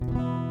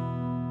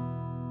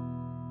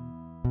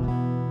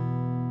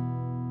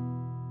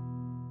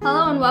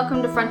and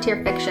welcome to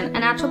Frontier Fiction,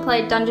 an actual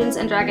play Dungeons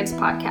 & Dragons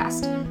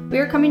podcast. We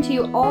are coming to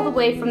you all the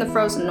way from the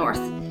frozen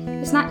north.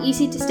 It's not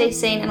easy to stay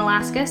sane in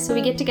Alaska, so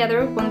we get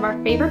together with one of our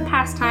favorite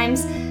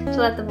pastimes to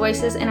let the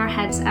voices in our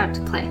heads out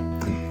to play.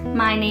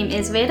 My name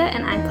is Veda,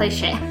 and I play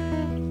Shay.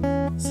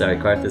 Sorry,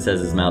 Karthus has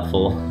his mouth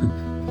full.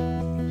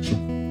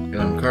 And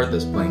I'm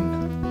Karthus playing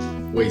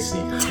Wacy.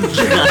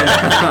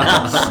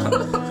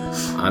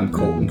 I'm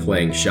Colton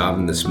playing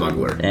Shavin the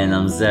Smuggler. And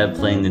I'm Zeb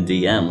playing the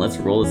DM. Let's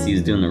roll to see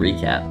who's doing the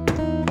recap.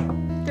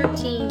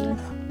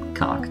 13.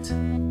 Cocked.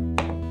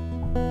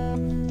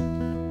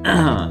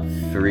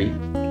 3.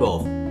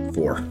 12.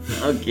 4.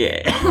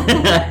 Okay.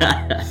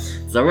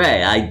 It's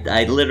alright.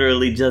 I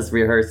literally just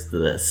rehearsed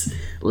this.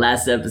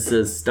 Last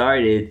episode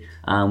started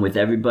with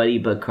everybody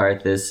but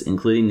Karthus,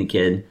 including the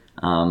kid,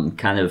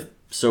 kind of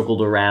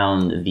circled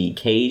around the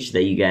cage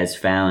that you guys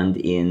found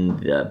in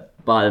the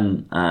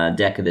bottom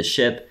deck of the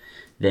ship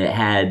that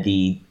had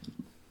the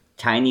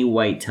tiny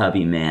white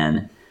tubby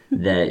man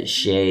that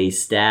Shay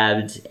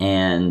stabbed,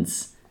 and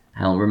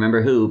I don't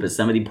remember who, but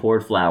somebody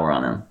poured flour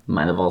on him.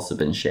 Might have also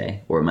been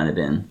Shay, or it might have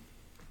been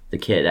the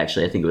kid.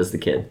 Actually, I think it was the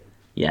kid.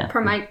 Yeah. Per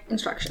my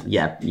instructions.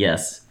 Yeah,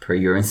 yes. Per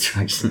your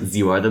instructions.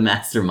 You are the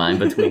mastermind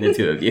between the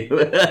two of you.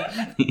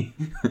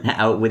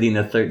 Outwitting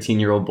a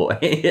 13-year-old boy.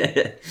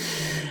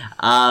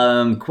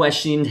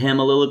 Questioned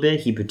him a little bit.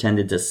 He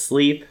pretended to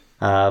sleep.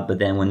 But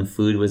then when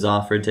food was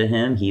offered to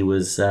him, he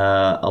was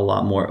a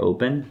lot more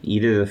open.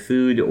 Either the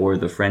food or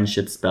the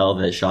friendship spell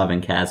that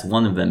Shavin cast,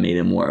 one of them made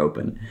him more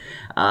open.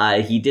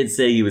 He did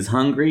say he was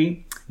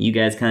hungry. You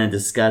guys kind of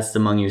discussed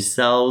among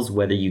yourselves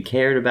whether you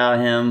cared about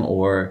him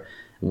or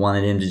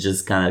wanted him to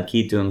just kind of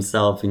keep to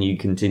himself and you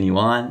continue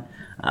on.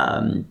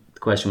 The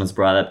question was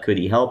brought up, could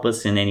he help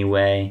us in any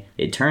way?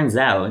 It turns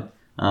out,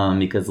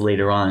 because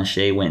later on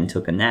Shay went and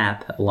took a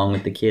nap along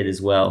with the kid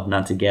as well,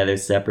 not together,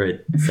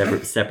 separate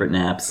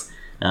naps.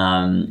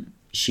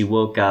 She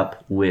woke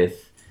up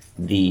with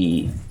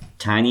the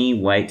tiny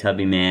white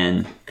tubby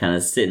man kind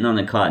of sitting on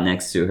the cot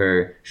next to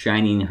her,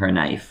 shining her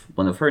knife,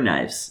 one of her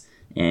knives,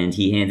 and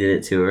he handed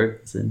it to her,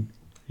 said,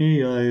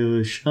 "Hey,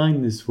 I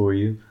shined this for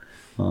you."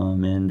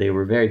 And they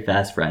were very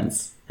fast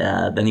friends.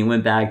 Then he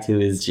went back to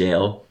his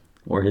jail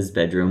or his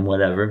bedroom,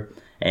 whatever,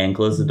 and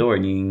closed the door,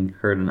 and you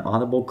heard an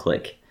audible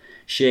click.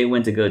 Shay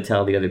went to go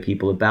tell the other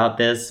people about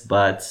this,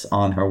 but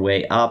on her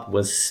way up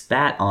was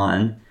spat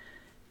on,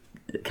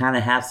 kind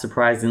of half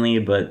surprisingly,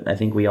 but I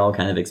think we all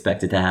kind of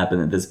expect it to happen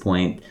at this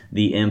point,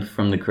 the imp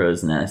from the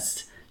crow's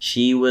nest.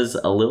 She was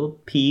a little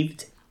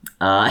peeved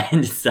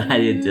and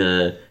decided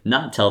to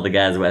not tell the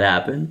guys what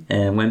happened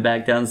and went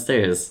back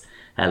downstairs.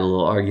 Had a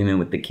little argument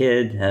with the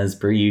kid, as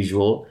per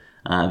usual.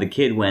 The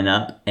kid went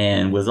up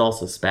and was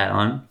also spat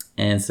on,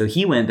 and so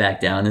he went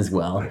back down as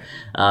well.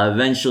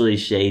 Eventually,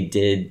 Shay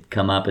did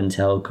come up and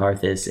tell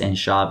Karthus and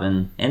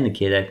Shavin and the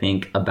kid, I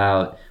think,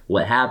 about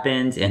what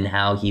happened and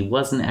how he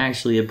wasn't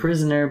actually a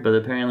prisoner, but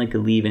apparently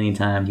could leave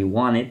anytime he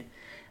wanted.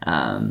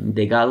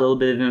 They got a little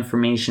bit of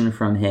information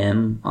from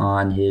him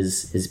on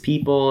his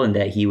people and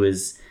that he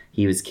was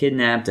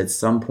kidnapped at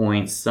some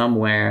point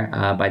somewhere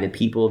by the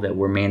people that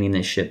were manning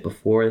the ship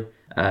before.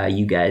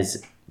 You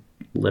guys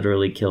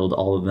literally killed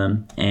all of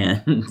them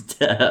and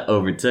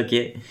overtook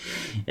it.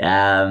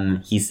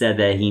 He said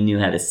that he knew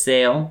how to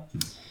sail.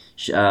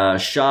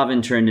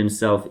 Shavin turned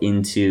himself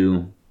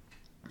into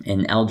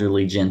an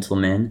elderly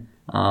gentleman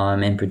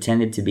and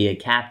pretended to be a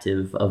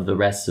captive of the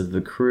rest of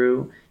the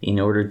crew in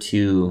order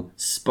to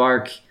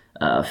spark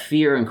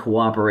fear and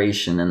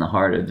cooperation in the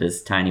heart of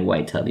this tiny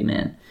white tubby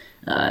man.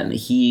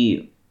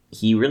 He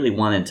really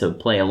wanted to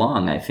play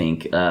along, I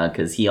think,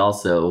 because he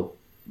also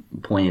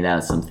pointed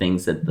out some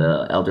things that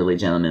the elderly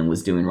gentleman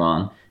was doing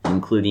wrong,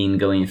 including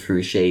going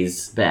through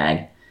Shay's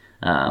bag,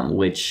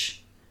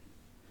 which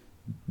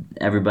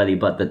everybody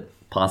but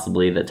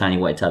possibly the tiny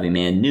white tubby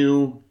man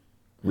knew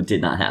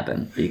did not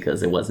happen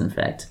because it was in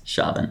fact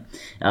Shavin.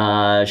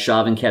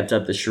 Shavin kept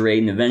up the charade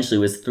and eventually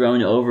was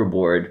thrown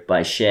overboard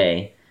by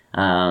Shay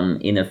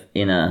in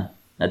a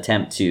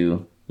attempt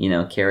to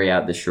carry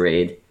out the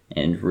charade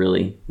and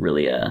really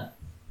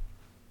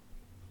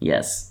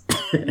yes.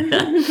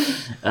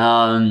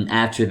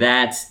 After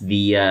that,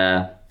 the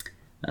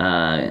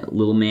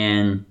little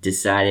man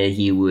decided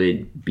he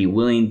would be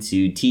willing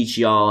to teach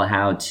y'all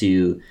how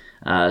to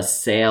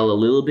sail a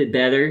little bit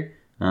better,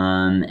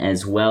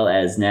 as well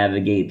as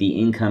navigate the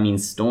incoming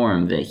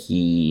storm that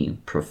he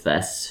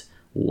professed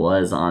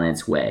was on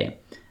its way.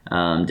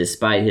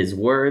 Despite his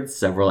words,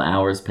 several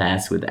hours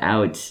passed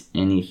without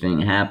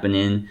anything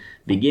happening,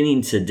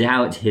 beginning to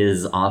doubt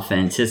his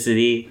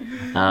authenticity.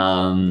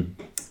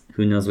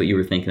 Who knows what you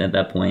were thinking at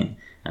that point.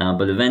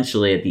 But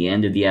eventually, at the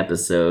end of the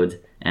episode,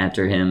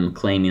 after him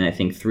claiming, I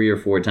think 3 or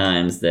 4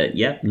 times that,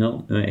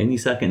 any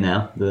second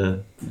now,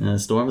 the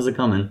storm is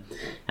a-coming.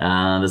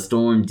 The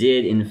storm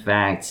did, in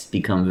fact,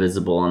 become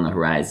visible on the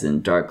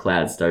horizon. Dark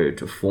clouds started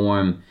to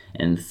form,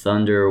 and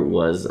thunder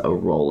was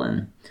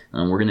a-rolling.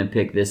 We're going to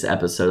pick this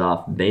episode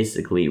off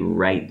basically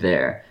right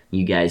there.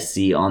 You guys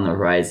see on the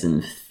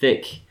horizon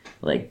thick,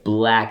 like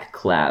black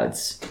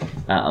clouds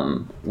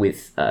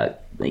with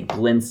like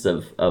glints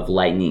of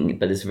lightning,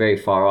 but it's very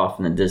far off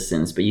in the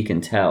distance. But you can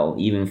tell,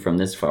 even from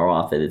this far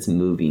off, that it's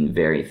moving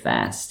very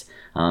fast.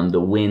 The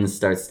wind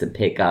starts to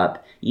pick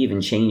up,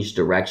 even change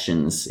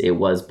directions. It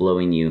was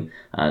blowing you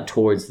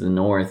towards the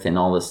north, and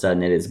all of a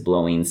sudden it is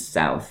blowing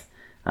south.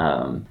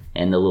 And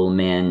the little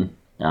man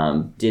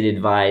did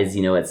advise,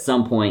 at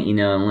some point,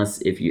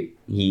 unless if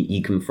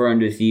he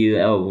confirmed with you,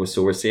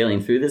 so we're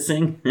sailing through this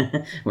thing?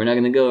 We're not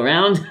going to go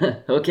around?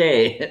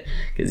 Okay.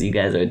 Because you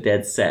guys are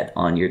dead set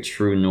on your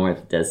true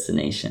north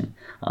destination.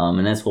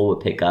 And that's what we'll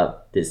pick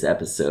up this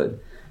episode.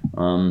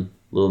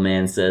 Little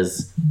man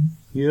says,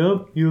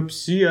 Yep,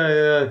 see,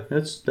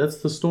 that's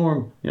the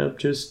storm. Yep,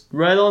 just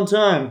right on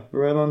time.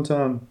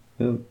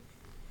 Yep.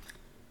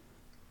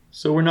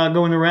 So we're not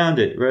going around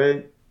it,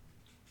 right?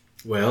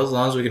 Well, as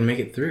long as we can make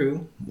it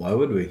through, why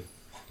would we?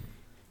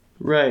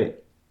 Right.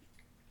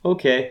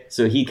 Okay.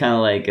 So he kind of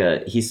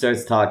like, he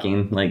starts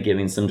talking, like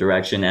giving some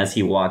direction. As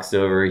he walks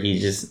over, he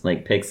just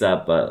like picks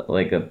up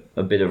like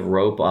a bit of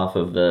rope off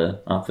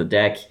the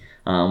deck,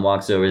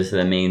 walks over to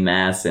the main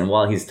mast. And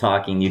while he's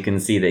talking, you can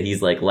see that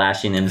he's like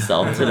lashing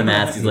himself to the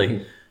mast. He's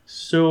like,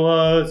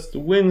 so it's the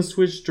wind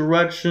switched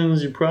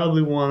directions. You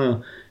probably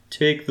want to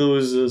take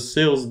those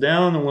sails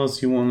down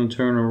unless you want to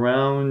turn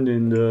around.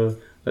 And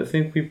I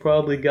think we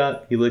probably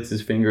got, he licks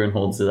his finger and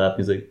holds it up.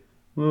 He's like,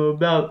 well,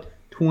 about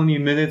 20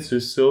 minutes or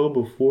so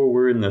before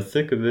we're in the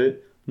thick of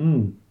it.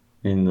 And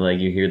like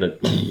you hear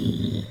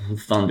the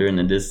thunder in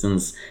the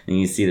distance, and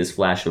you see this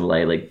flash of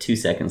light like 2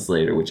 seconds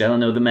later, which I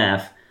don't know the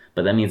math,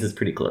 but that means it's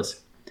pretty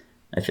close,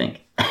 I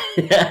think.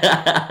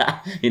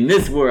 In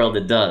this world,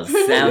 it does.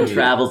 Sound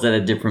travels at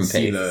a different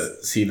pace.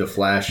 See the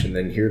flash and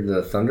then hear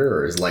the thunder,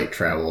 or is light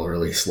travel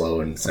really slow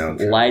and sound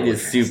travel light really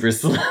is fast? super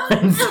slow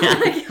and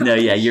sound. No,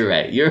 yeah, you're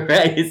right.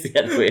 It's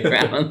the other way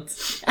around.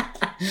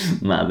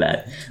 My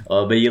bad.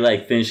 But you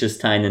like finishes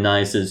tying the knot.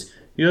 He says,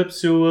 "Yep.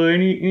 So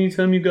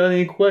anytime you got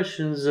any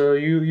questions,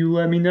 you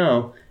let me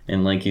know."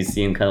 And like you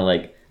see him kind of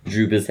like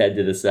droop his head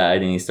to the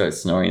side, and he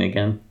starts snoring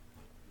again.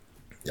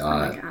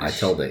 I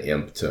tell the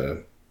imp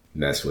to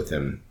mess with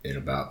him in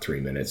about 3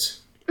 minutes.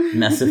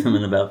 Mess with him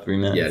in about 3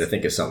 minutes. Yeah, to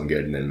think of something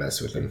good and then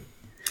mess with him.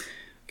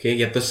 Okay,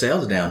 get the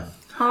sails down.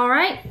 All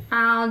right,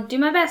 I'll do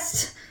my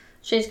best.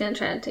 She's going to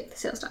try to take the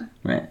sails down.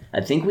 Right. I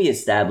think we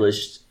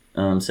established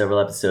several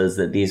episodes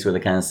that these were the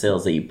kind of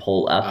sails that you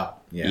pull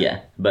up.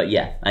 Yeah. But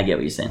yeah, I get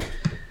what you're saying.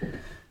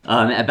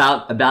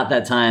 About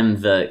that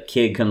time, the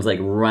kid comes like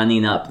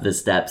running up the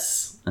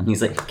steps, and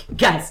he's like,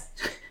 "Guys,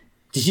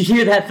 did you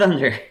hear that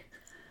thunder?"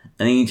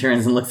 And then he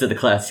turns and looks at the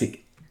class.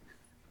 Like,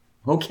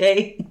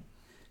 okay.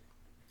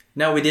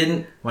 No, we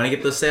didn't. Want to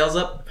get those sails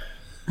up?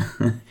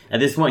 At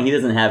this point, he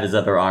doesn't have his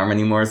other arm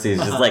anymore, so he's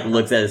just like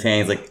looks at his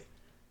hand. He's like,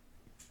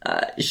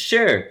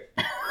 "Sure."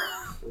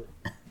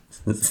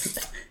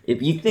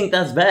 If you think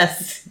that's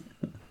best.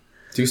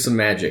 Do some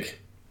magic.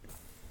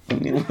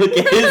 Look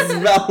at his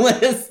spell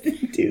list.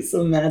 Do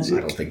some magic.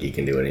 I don't think he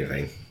can do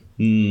anything.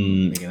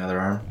 Make another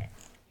arm.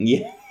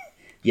 Yeah.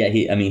 Yeah,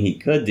 he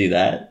could do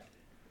that.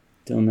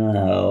 Don't know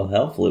how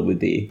helpful it would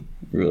be,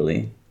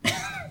 really.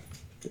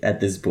 At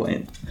this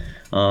point.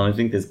 I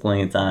think there's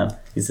plenty of time.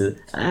 He says,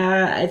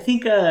 I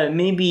think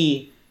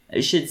maybe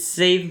I should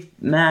save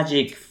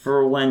magic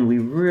for when we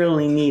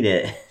really need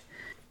it.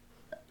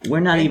 We're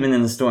not even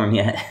in the storm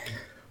yet.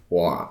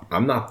 Well,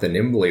 I'm not the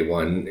nimbly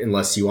one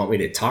unless you want me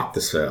to talk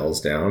the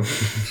spells down.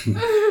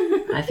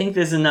 I think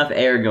there's enough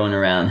air going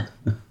around.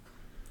 Am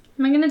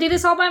I going to do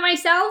this all by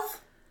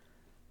myself?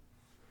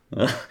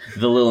 The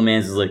little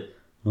man's just like,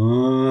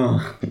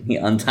 oh. He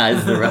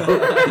unties the rope.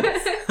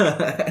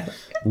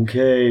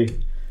 Okay.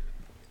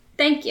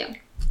 Thank you.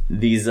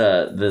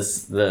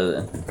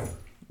 The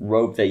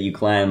rope that you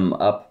climb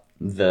up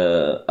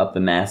the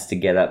mast to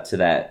get up to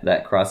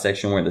that cross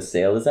section where the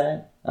sail is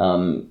at,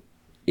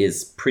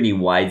 is pretty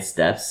wide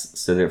steps,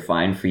 so they're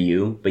fine for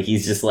you. But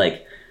he's just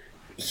like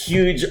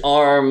huge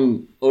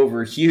arm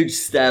over huge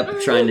step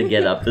trying to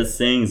get up this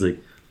thing. He's like,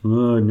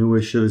 oh, I knew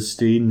I should have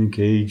stayed in the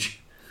cage.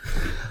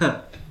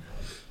 But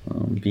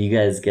you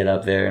guys get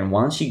up there, and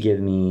why don't you give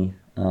me,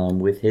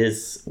 with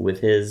his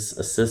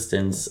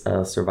assistance,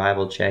 a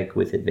survival check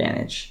with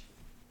advantage.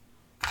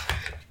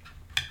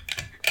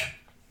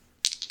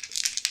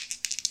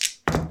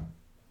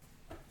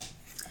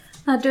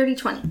 Dirty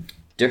 20.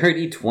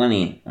 Dirty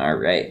 20. All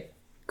right.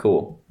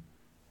 Cool.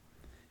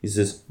 He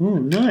says, oh,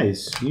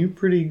 nice. You're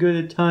pretty good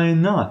at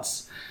tying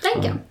knots.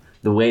 Thank you.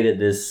 The way that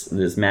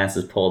this mast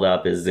is pulled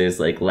up is there's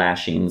like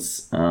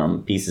lashings,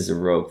 pieces of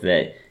rope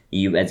that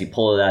as you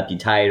pull it up, you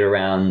tie it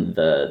around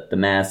the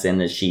mast and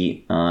the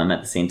sheet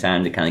at the same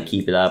time to kind of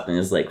keep it up. And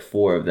there's like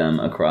 4 of them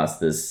across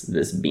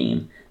this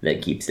beam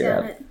that keeps it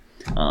up.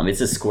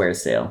 It's a square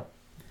sail.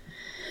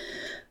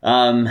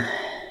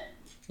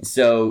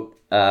 So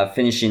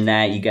finishing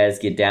that, you guys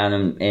get down,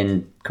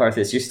 and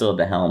Karthus, you're still at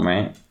the helm,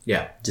 right?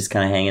 Yeah. Just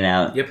kind of hanging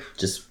out. Yep.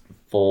 Just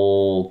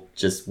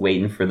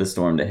waiting for the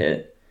storm to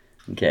hit.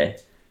 Okay.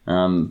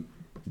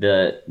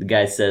 The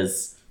guy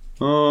says,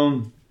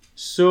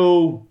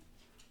 so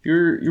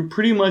you're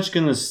pretty much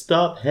gonna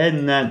stop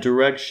heading that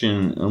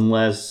direction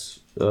unless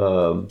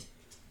This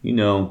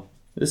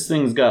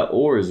thing's got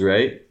oars,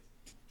 right?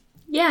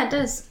 Yeah, it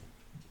does.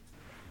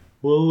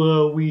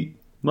 Well, we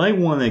might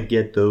want to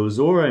get those,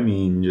 or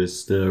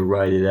just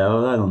ride it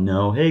out. I don't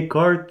know. Hey,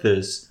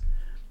 Karthus,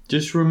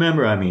 just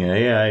remember,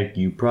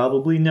 you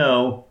probably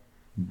know,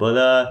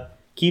 but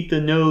keep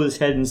the nose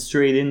heading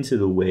straight into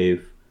the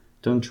wave.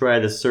 Don't try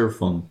to surf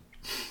them.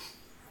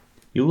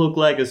 You look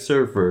like a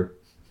surfer.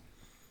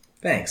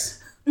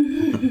 Thanks.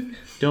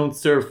 Don't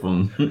surf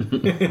them.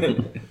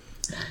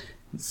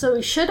 So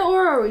we should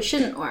oar or we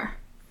shouldn't oar?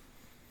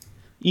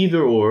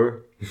 Either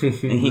or. And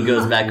he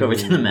goes back over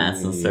to the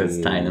mast and starts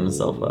tying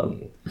himself up.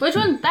 Which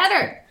one's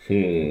better?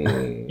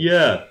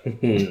 Yeah.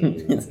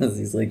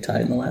 He's like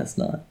tying the last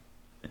knot.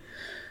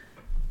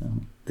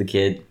 The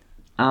kid.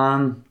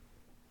 I'm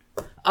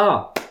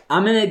gonna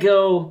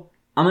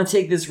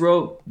take this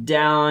rope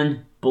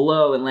down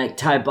below and like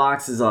tie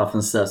boxes off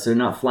and stuff so they're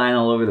not flying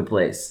all over the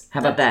place.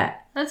 How about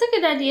that? That's a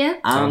good idea.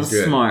 I'm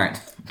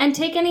smart. And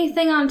take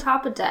anything on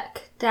top of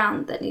deck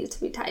down that needs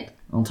to be tied.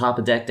 On top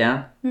of deck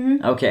down?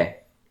 Mm-hmm. Okay.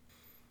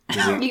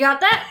 You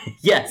got that?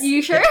 Yes.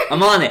 You sure?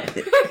 I'm on it.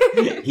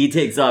 He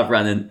takes off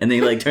running, and then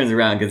he like turns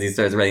around because he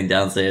starts running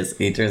downstairs.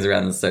 He turns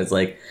around and starts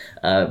like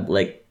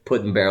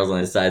putting barrels on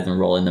his sides and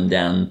rolling them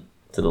down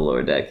to the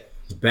lower deck.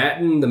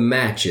 Batten the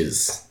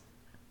matches.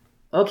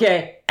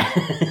 Okay.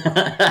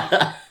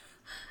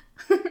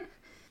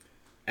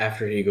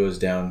 After he goes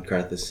down,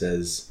 Karthus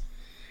says,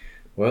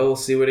 "Well, we'll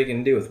see what he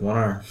can do with one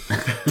arm."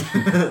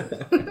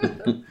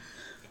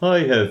 I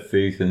have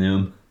faith in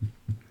him.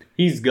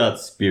 He's got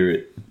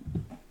spirit.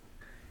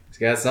 He's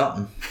got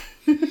something.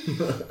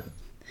 You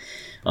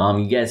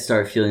guys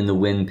start feeling the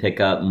wind pick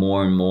up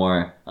more and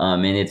more,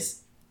 and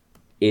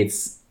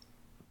it's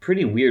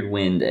pretty weird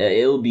wind.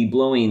 It'll be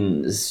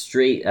blowing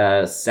straight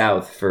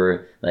south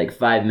for like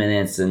 5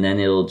 minutes, and then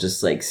it'll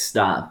just like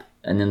stop,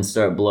 and then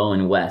start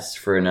blowing west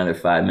for another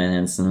 5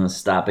 minutes, and then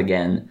stop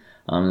again,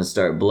 and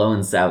start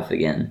blowing south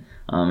again.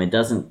 It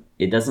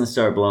doesn't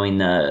start blowing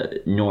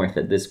north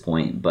at this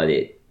point, but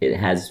it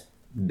has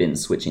been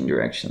switching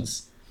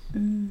directions.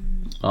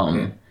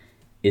 Okay.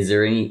 Is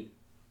there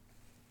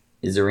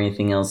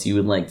anything else you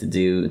would like to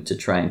do to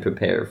try and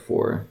prepare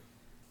for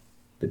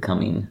the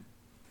coming?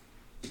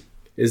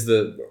 Is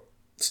the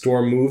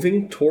storm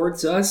moving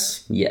towards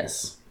us?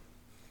 Yes,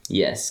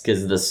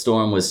 because the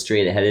storm was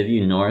straight ahead of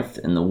you north,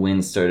 and the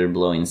wind started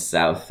blowing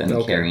south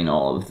and carrying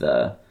all of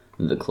the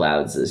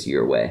clouds as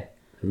your way.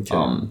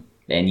 Okay.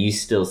 And you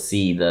still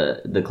see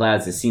the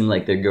clouds. It seem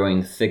like they're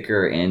growing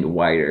thicker and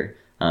wider.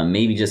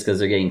 Maybe just because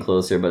they're getting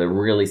closer, but it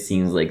really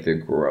seems like they're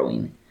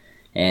growing.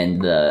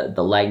 And the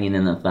lightning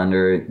and the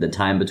thunder, the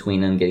time between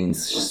them getting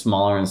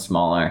smaller and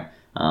smaller.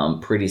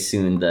 Pretty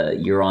soon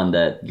you're on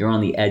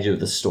the edge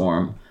of the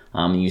storm.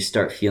 You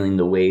start feeling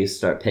the waves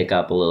start pick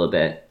up a little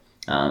bit.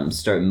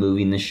 Start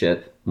moving the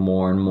ship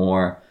more and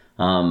more.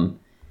 I'm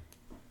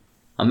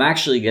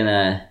actually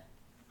gonna.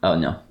 Oh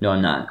no,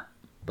 I'm not.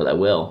 But I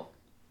will.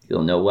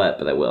 You'll know what,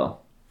 but I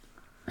will.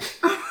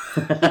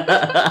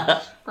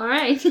 All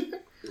right.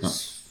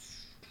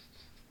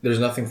 There's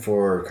nothing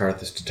for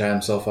Karthus to tie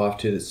himself off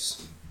to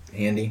that's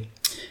handy?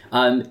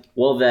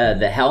 Well,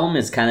 the helm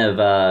is kind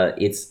of,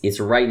 it's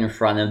right in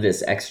front of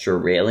this extra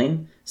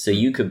railing, so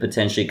you could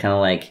potentially kind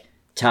of like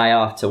tie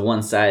off to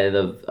one side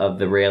of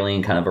the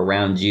railing, kind of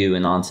around you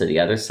and onto the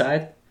other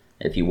side,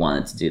 if you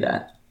wanted to do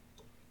that.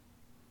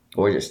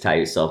 Or just tie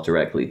yourself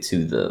directly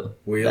to the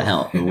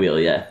wheel. The wheel,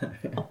 yeah.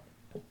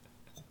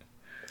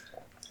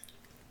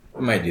 I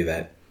might do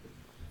that.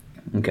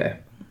 Okay.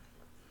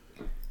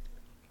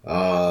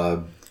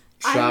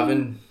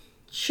 Shavin,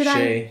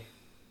 Shay.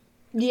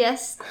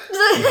 Yes.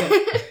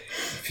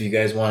 If you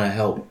guys want to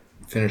help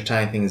finish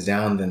tying things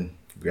down, then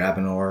grab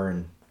an oar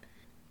and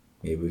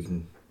maybe we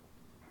can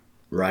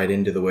ride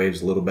into the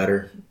waves a little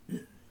better.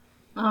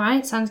 All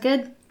right, sounds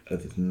good.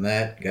 Other than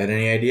that, got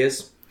any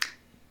ideas?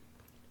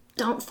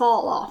 Don't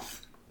fall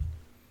off.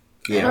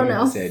 Yeah, I don't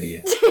know. This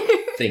idea.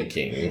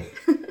 Thinking.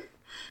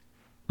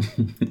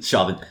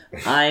 Shavin,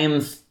 I'm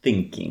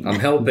thinking.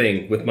 I'm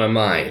helping with my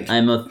mind.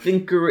 I'm a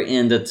thinker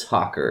and a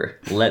talker.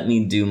 Let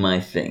me do my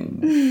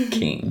thing,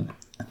 King.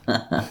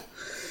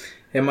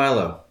 Hey,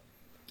 Milo.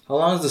 How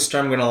long is the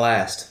storm going to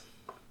last?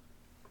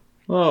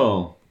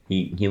 Oh.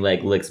 He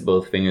like licks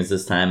both fingers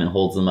this time and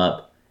holds them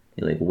up.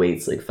 He like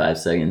waits like 5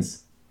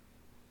 seconds.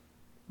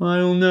 I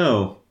don't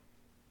know.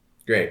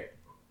 Great.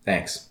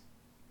 Thanks.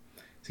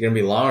 Is it going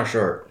to be long or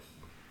short?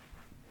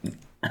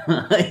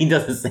 He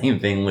does the same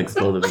thing, licks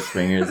both of his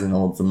fingers and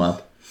holds them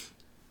up.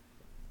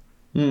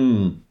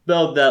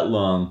 About that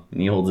long.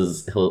 And he'll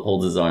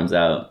hold his arms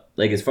out,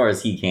 like as far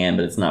as he can,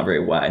 but it's not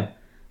very wide.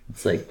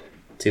 It's like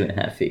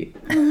 2.5 feet.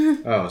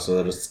 Oh, so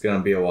it's going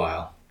to be a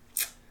while.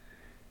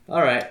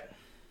 All right.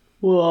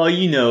 Well,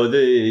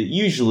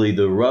 usually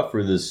the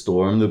rougher the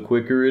storm, the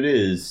quicker it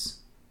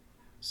is.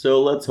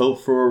 So let's hope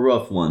for a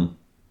rough one.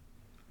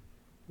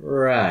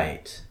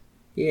 Right.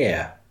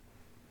 Yeah.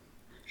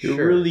 It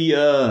really,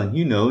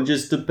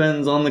 just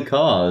depends on the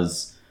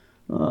cause.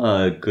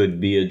 It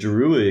could be a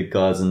druid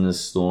causing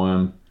this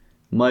storm.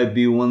 Might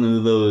be one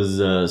of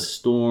those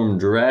storm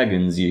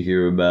dragons you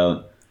hear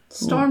about.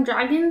 Storm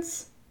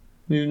dragons?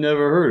 You've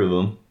never heard of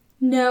them?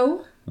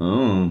 No.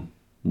 Oh,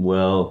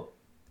 well,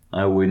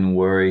 I wouldn't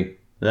worry.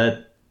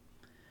 That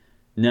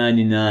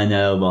 99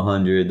 out of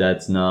 100,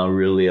 that's not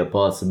really a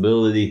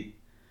possibility.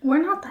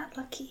 We're not that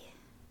lucky.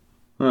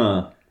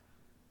 Huh.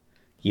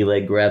 He,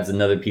 like, grabs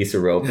another piece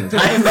of rope and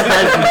ties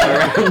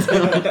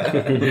that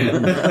around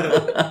him.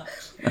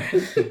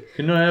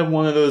 Can I have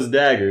one of those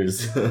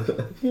daggers?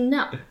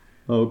 No.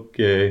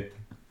 Okay.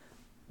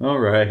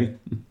 Alright.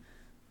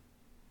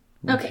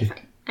 Okay,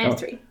 fine. I have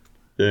 3.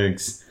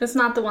 Thanks. It's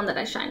not the one that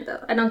I shined,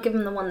 though. I don't give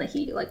him the one that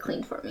he, like,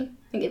 cleaned for me.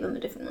 I give him a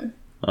different one.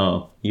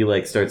 Oh, he,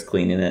 like, starts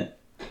cleaning it.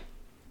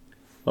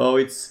 Oh,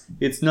 it's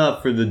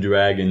not for the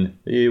dragon.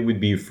 It would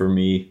be for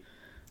me.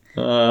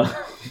 Alright.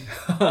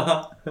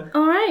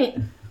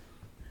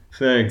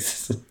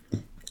 Thanks.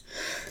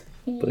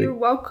 You're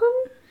welcome?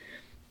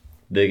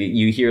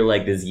 You hear,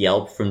 like, this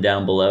yelp from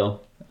down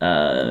below.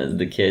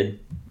 The kid.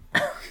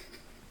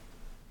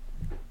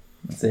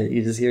 That's it.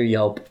 You just hear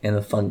yelp and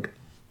a thunk.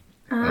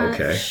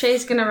 Okay.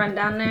 Shay's gonna run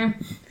down there.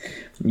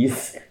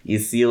 You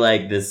see,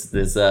 like, this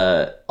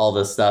all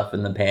the stuff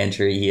in the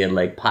pantry he had,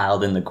 like,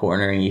 piled in the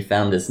corner, and he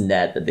found this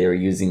net that they were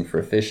using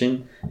for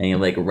fishing, and he,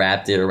 like,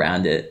 wrapped it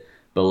around it.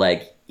 But,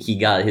 like, he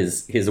got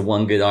his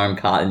one good arm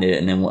caught in it,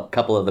 and then a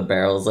couple of the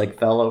barrels, like,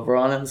 fell over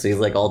on him, so he's,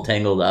 like, all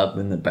tangled up,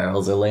 and the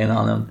barrels are laying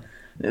on him.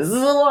 This is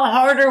a lot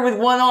harder with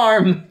one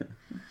arm.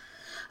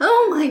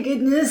 Oh my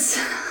goodness.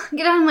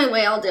 Get out of my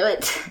way, I'll do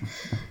it.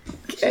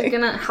 Okay. She's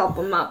gonna help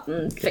him up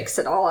and fix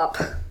it all up.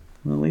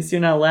 Well, at least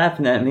you're not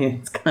laughing at me.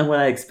 It's kind of what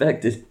I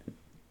expected.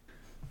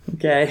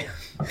 Okay.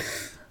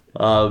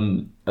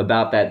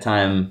 About that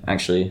time,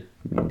 actually,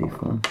 give me a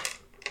D4.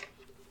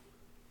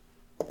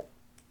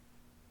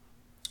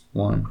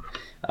 1.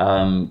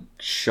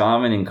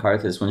 Shaman and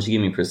Karthus, why don't you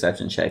give me a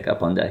perception check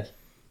up on deck?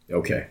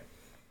 Okay.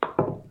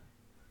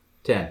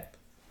 10.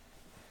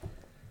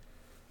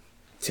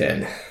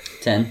 10.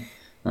 10.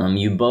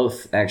 You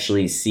both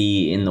actually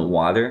see in the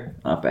water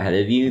up ahead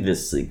of you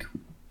this, like,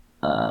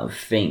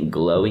 faint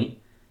glowy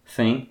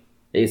thing.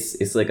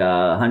 It's like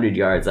 100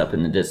 yards up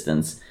in the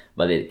distance,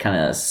 but it kind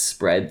of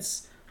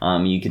spreads.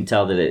 You can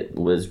tell that it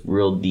was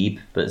real deep,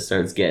 but it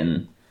starts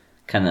getting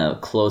kind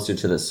of closer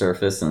to the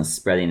surface and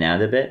spreading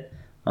out a bit.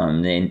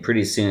 Then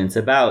pretty soon it's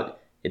about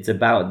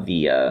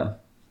the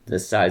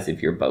size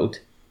of your boat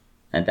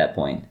at that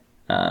point.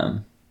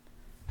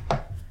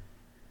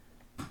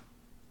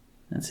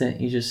 That's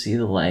it. You just see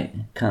the light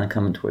kind of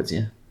coming towards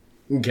you.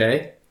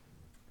 Okay.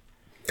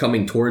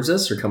 Coming towards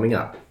us or coming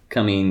up?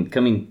 Coming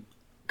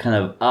kind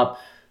of up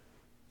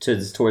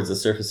towards the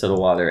surface of the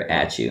water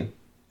at you,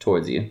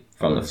 towards you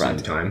from the front.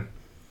 Same time.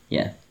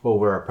 Yeah. Well,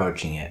 we're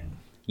approaching it.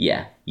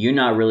 Yeah. You're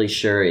not really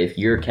sure if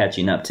you're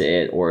catching up to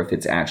it or if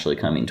it's actually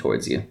coming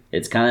towards you.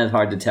 It's kind of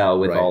hard to tell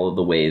with all of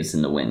the waves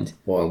and the wind.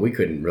 Well, we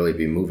couldn't really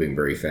be moving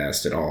very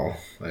fast at all,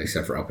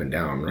 except for up and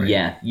down, right?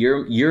 Yeah.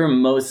 You're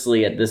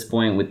mostly at this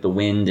point with the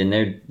wind,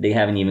 and they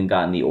haven't even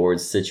gotten the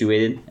oars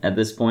situated at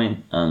this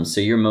point. So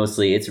you're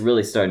mostly, it's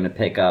really starting to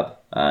pick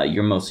up.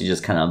 You're mostly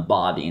just kind of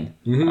bobbing.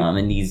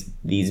 And these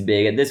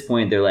big, at this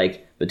point, they're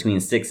like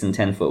between 6 and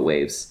 10 foot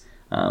waves,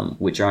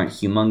 which aren't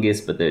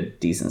humongous, but they're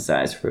decent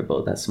size for a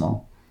boat that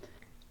small.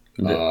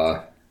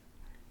 Well,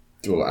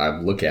 I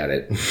look at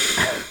it.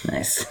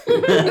 Nice.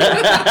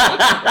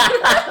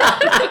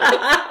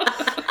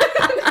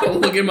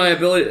 Look at my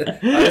ability.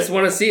 I just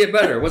want to see it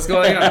better. What's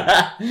going on?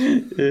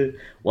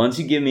 Why don't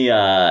you give me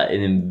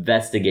an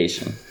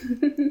investigation?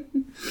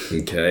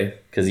 Okay.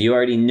 Because you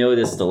already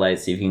noticed the light,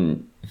 so you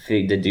can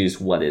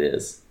deduce what it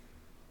is.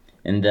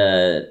 And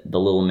the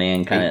little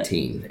man kind of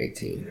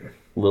 18.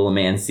 Little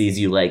man sees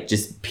you, like,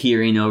 just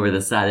peering over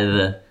the side of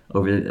the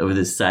over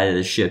the side of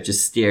the ship,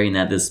 just staring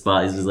at this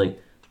spot. He's just like,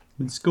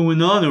 "What's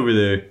going on over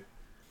there?"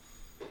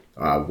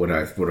 What do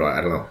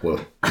I don't know.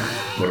 What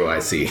do I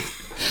see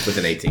with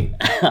an 18?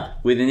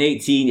 With an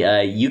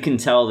 18, you can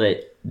tell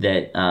that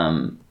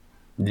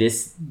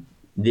this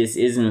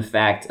is in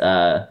fact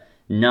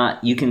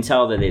not. You can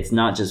tell that it's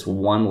not just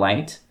one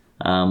light,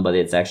 but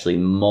it's actually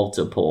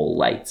multiple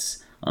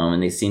lights,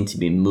 and they seem to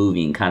be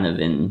moving kind of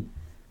in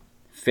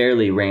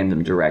fairly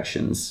random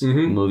directions,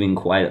 moving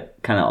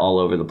quite kind of all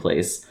over the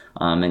place,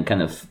 and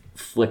kind of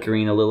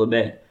flickering a little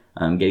bit,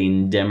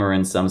 getting dimmer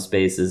in some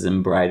spaces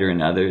and brighter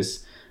in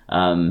others.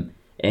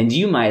 And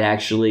you might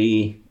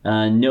actually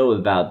know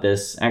about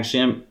this.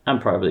 Actually, I'm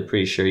probably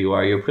pretty sure you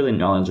are. You're a pretty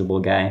knowledgeable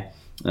guy.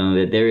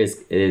 That there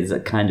is a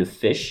kind of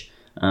fish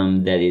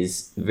that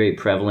is very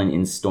prevalent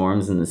in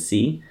storms in the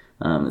sea.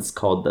 It's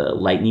called the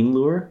lightning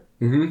lure.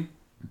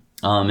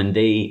 And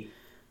they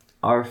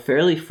are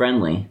fairly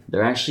friendly.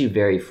 They're actually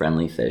very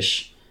friendly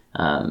fish.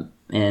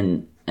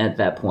 And at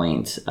that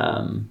point,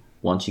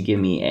 why don't you give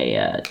me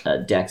a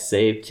dex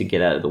save to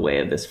get out of the way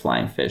of this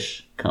flying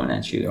fish coming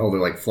at you? Oh,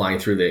 they're like flying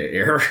through the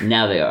air?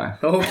 Now they are.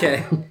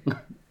 Okay.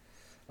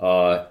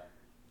 Not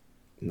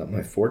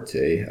my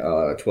forte.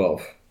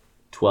 12.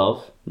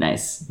 12?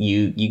 Nice.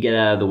 You get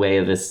out of the way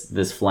of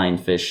this flying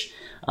fish,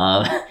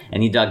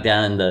 and you duck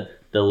down, and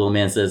the little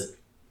man says,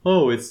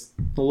 "Oh, it's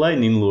the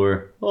lightning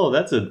lure. Oh,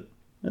 that's a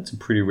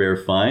pretty rare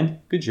find.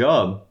 Good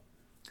job."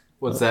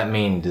 What's that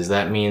mean? Does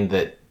that mean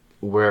that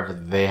wherever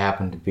they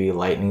happen to be,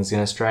 lightning's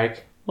gonna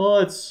strike? Well,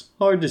 it's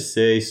hard to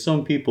say.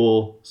 Some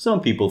people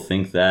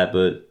think that,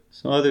 but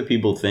some other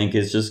people think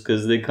it's just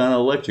because they kind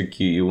of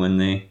electrocute you when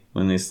they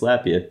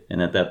slap you.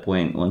 And at that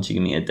point, why don't you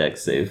give me a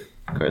dex save,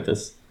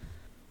 Karthus?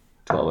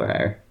 12 or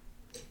higher.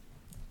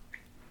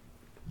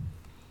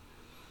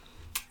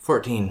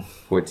 14.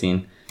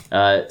 14.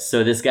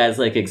 So this guy's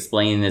like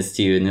explaining this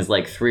to you, and there's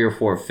like 3 or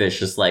 4 fish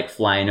just like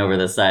flying over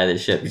the side of the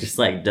ship, just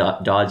like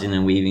dodging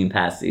and weaving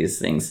past these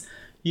things.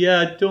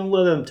 Yeah, don't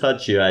let them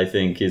touch you, I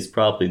think, is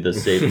probably the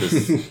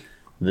safest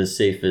the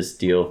safest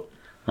deal.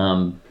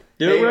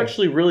 They're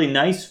actually really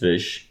nice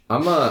fish.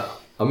 I'm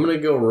gonna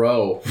go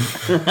row.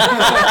 I'm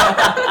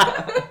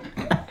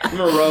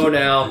gonna row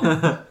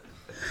now.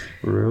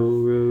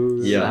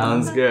 Row. Yeah.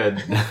 Sounds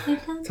good.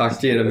 Talk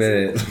to you in a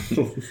minute.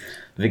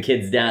 The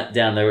kid's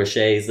down the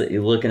Rocher, he's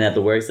looking at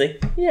the works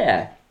like,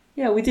 yeah,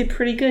 we did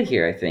pretty good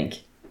here, I think.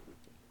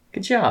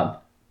 Good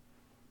job.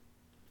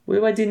 What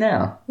do I do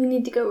now? We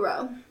need to go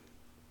row.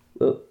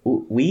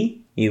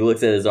 We? He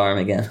looks at his arm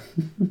again.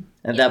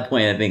 At that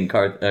point, I think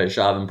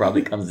Chauvin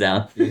probably comes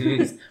down.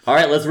 All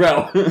right, let's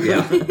row.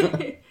 Yeah.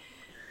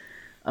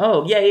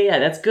 Oh, yeah,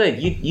 that's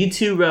good. You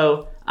two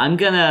row. I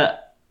don't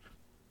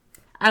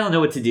know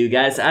what to do,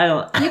 guys.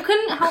 You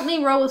couldn't help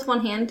me row with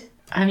one hand.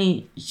 I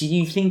mean, do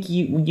you think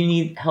you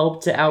need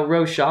help to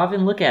outrow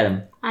Chauvin? Look at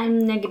him.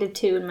 I'm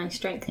 -2 in my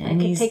strength. I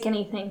could take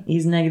anything.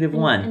 He's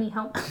 -1. Any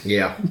help?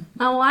 Yeah.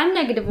 Oh, I'm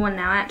 -1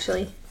 now,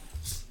 actually.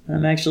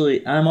 I'm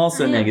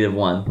also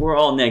 -1. We're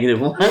all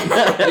 -1.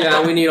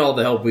 Yeah, we need all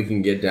the help we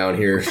can get down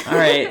here. All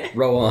right.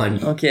 Row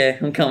on. Okay,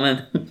 I'm coming.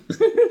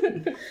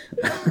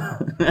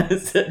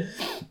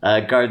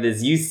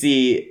 Karthus, you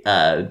see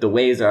the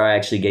waves are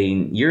actually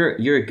getting...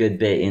 You're a good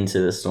bit into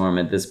the storm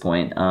at this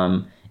point.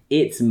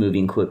 It's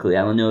moving quickly.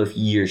 I don't know if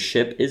your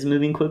ship is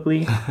moving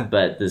quickly,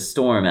 but the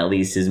storm at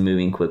least is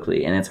moving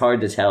quickly. And it's hard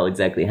to tell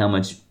exactly how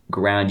much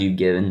ground you've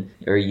gained.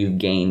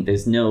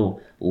 There's no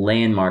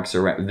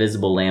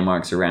visible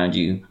landmarks around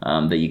you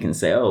that you can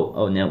say,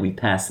 oh no, we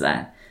passed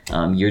that.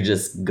 You're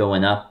just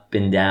going up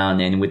and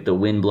down, and with the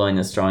wind blowing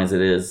as strong as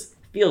it is,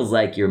 feels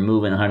like you're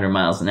moving 100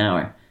 miles an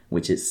hour,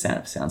 which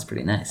sounds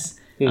pretty nice.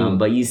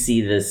 But you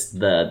see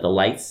the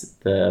lights,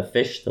 the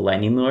fish, the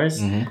lightning lures,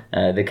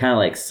 they're kind of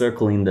like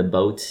circling the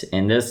boat,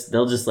 and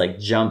they'll just like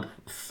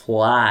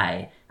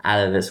fly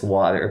out of this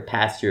water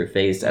past your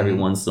face every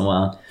once in a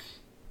while.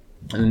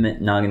 I'm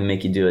not going to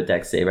make you do a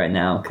dex save right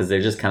now because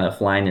they're just kind of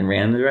flying in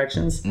random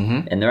directions,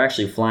 and they're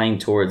actually flying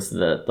towards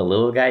the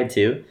little guy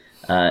too,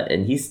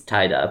 and he's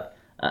tied up.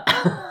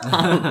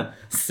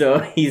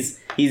 So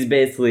he's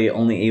basically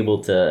only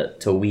able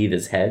to weave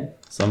his head.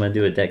 So I'm going to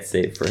do a dex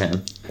save for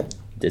him.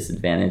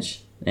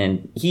 Disadvantage,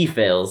 and he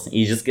fails.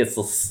 He just gets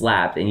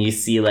slapped, and you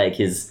see like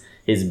his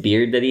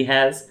beard that he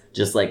has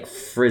just like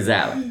frizz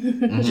out,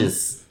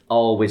 just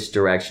all which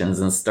directions,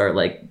 and start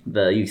like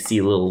you see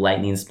little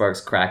lightning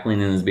sparks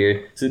crackling in his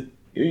beard. So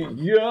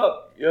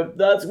yep,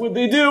 that's what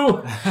they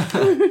do.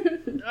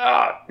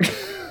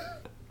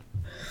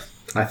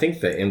 I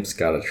think the imp's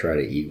got to try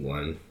to eat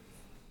one.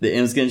 The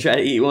imp's gonna try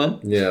to eat one?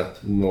 Yeah,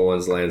 one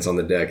lands on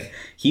the deck.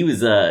 He was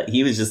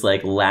just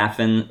like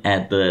laughing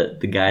at the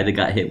guy that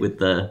got hit with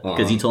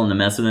because he told him to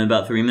mess with him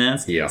about 3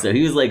 minutes. Yeah. So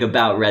he was like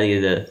about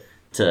ready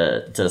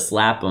to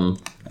slap him,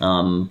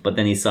 but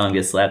then he saw him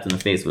get slapped in the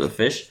face with a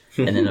fish,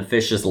 and then the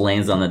fish just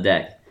lands on the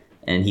deck,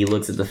 and he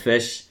looks at the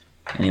fish,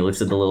 and he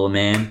looks at the little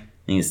man,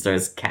 and he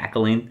starts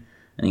cackling.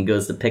 And he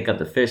goes to pick up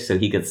the fish so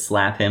he could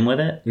slap him with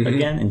it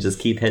again and just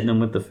keep hitting him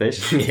with the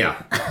fish.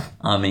 Yeah.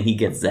 And he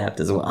gets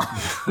zapped as well.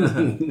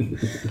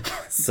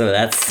 So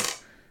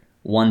that's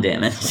 1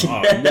 damage.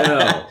 Oh,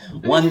 no.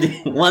 one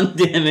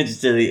damage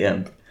to the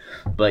imp.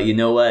 But you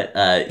know what?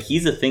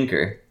 He's a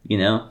thinker,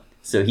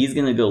 So he's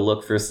going to go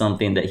look for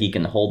something that he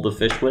can hold the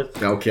fish with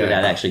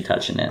without actually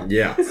touching it.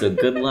 Yeah. So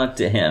good luck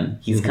to him.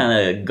 He's kind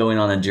of going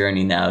on a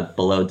journey now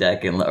below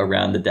deck and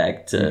around the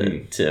deck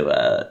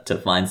to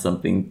find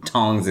something,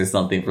 tongs or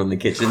something from the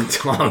kitchen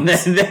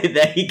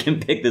that he can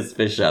pick this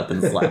fish up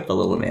and slap the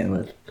little man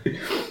with.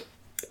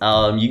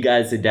 You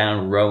guys are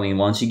down rowing.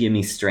 Why don't you give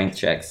me strength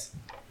checks?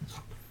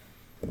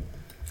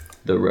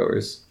 The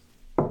rowers.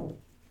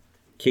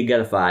 Kid got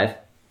a 5.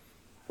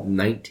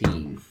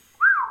 19.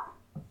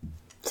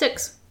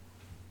 6.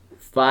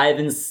 5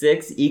 and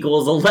 6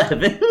 equals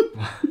 11.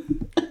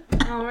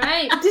 All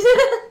right.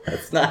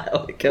 That's not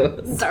how it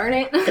goes. Darn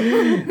it.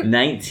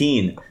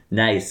 19.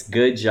 Nice.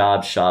 Good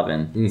job,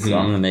 Chauvin. So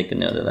I'm going to make a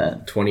note of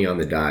that. 20 on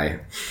the die.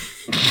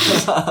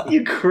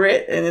 You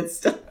crit and it's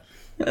still...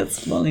 That's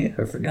funny.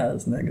 I forgot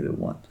it's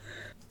 -1.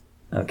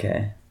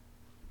 Okay.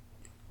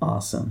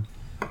 Awesome.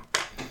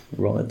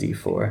 Roll a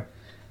d4.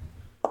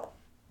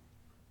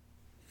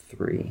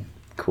 3.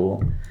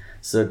 Cool.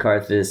 So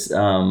Karthus,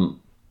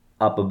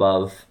 up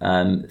above,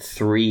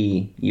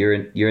 3, you're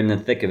in the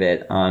thick of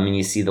it, and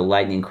you see the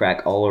lightning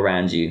crack all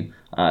around you,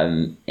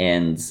 and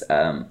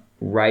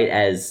right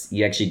as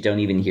you actually don't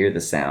even hear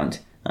the sound.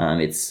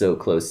 It's so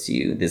close to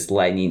you. This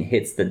lightning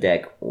hits the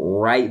deck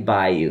right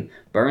by you,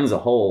 burns a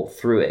hole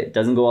through it.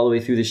 Doesn't go all the way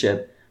through the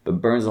ship,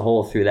 but burns a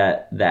hole through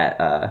that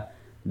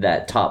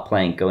top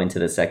plank going to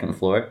the second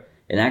floor.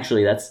 And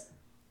actually,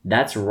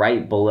 that's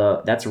right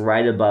below. That's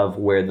right above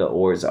where the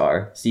oars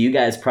are. So you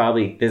guys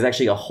there's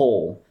actually a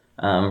hole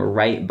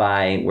right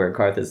by where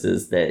Karthus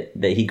is that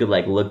he could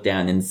like look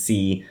down and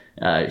see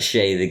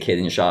Shay, the kid,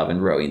 and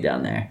Chauvin rowing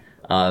down there.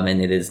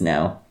 And it is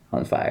now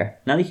on fire.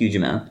 Not a huge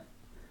amount.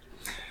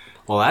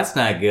 Well, that's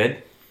not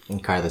good.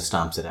 And Karthus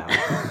stomps it out.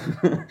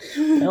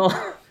 Well,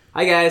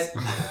 Hi, guys.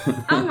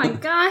 Oh my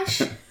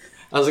gosh.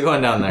 How's it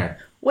going down there?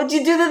 what'd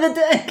you do to the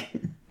deck?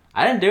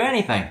 I didn't do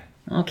anything.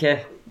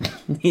 Okay.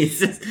 He's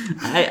just,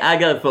 I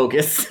gotta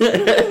focus. We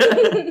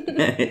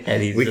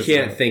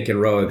can't think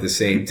and row at the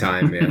same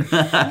time, man.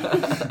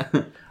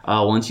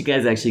 Why don't you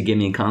guys actually give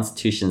me a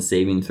Constitution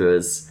saving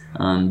throws?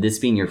 This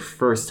being your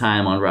first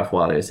time on rough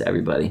waters,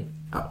 everybody.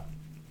 Oh.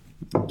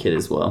 Kid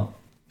as well.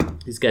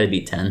 He's got to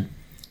be 10.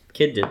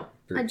 Kid did.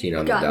 13 I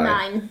on the got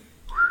die. 9.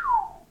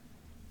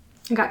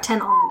 I got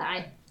 10 on the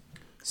die.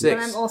 6.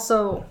 And I'm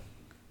also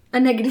a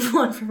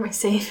 -1 for my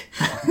save.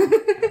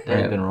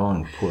 I've been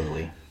rolling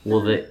poorly.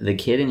 Well, the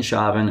kid and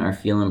Chauvin are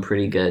feeling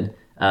pretty good.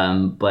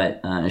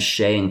 But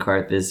Shay and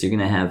Karthus, you're going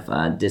to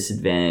have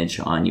disadvantage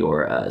on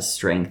your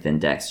strength and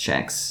dex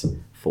checks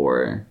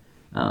for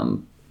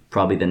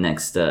probably the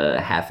next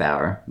half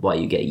hour while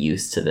you get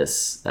used to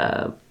this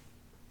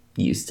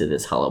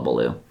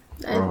hullabaloo.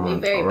 That'd be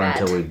very or bad.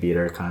 until we beat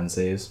our con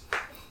saves.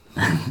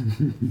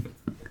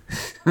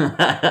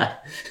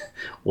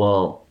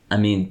 Well, I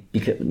mean,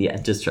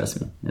 just trust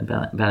me.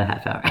 About a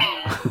half hour.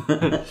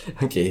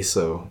 Okay,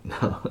 so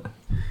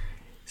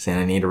saying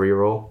I need a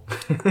reroll?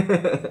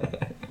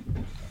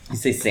 You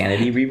say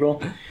sanity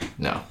reroll?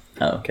 No.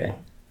 Oh, okay.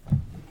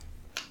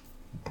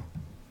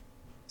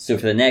 So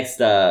for the next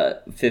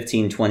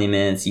 15, 20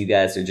 minutes, you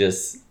guys are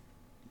just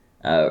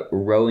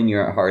rowing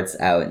your hearts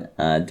out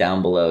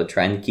down below,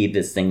 trying to keep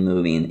this thing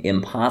moving.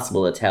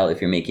 Impossible to tell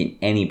if you're making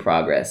any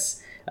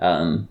progress.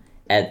 You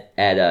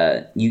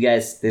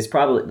guys, there's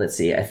probably, let's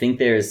see, I think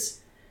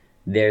there's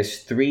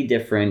 3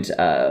 different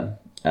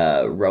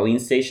rowing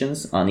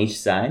stations on each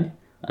side.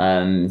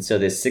 So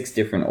there's 6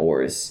 different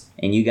oars,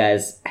 and you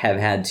guys have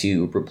had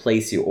to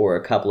replace your oar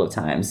a couple of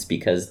times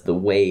because the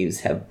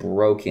waves have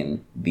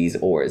broken these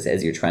oars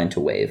as you're trying to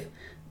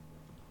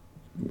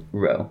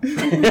row.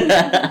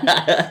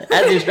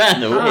 As you're trying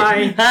to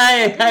wave.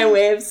 Hi,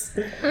 waves.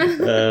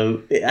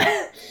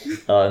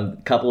 A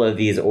couple of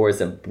these oars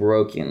have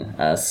broken,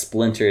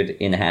 splintered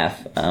in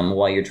half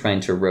while you're trying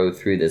to row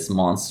through this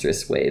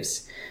monstrous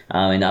waves.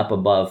 And up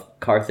above,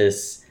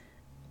 Karthus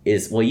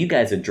is, well, you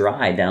guys are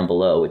dry down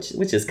below,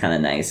 which is kind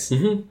of nice.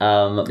 Mm-hmm.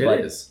 But,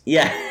 It is.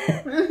 Yeah,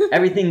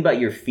 everything but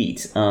your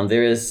feet.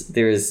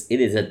 It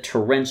is a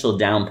torrential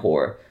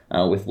downpour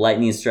with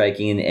lightning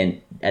striking, and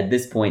at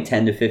this point,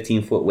 10 to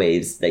 15 foot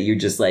waves that you're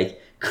just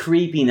like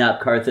creeping up,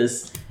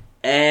 Karthus,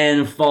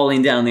 and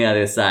falling down the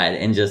other side,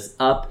 and just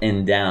up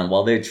and down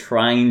while they're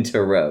trying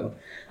to row.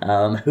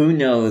 Who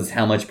knows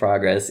how much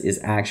progress is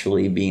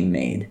actually being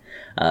made?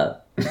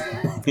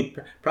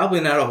 Probably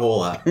not a whole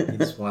lot. He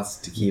just wants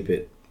to keep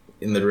it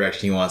in the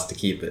direction he wants to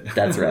keep it.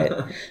 That's right.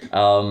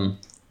 I'm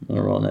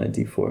gonna roll another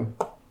d4.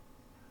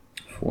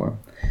 4.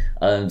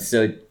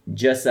 So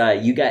just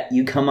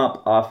you come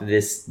up off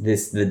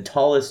the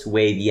tallest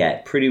wave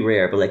yet, pretty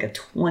rare, but like a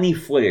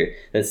 20-footer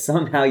that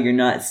somehow you're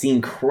not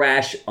seeing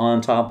crash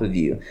on top of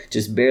you,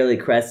 just barely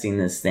cresting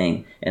this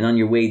thing. And on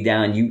your way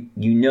down, you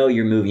know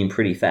you're moving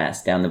pretty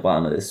fast down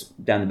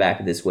the back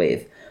of this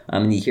wave.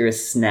 And you hear a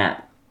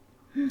snap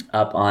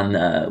up on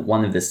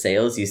one of the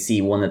sails. You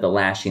see one of the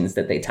lashings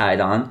that they tied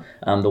on,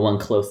 the one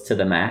close to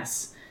the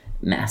mast,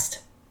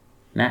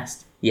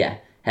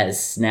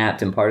 has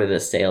snapped, and part of the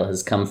sail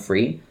has come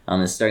free.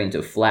 It's starting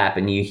to flap,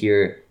 and you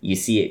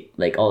see it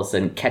like all of a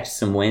sudden catch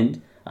some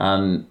wind,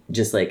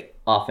 just like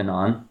off and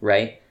on,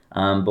 right?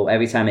 But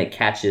every time it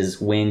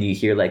catches wind, you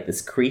hear like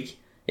this creak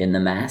in the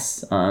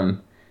mast.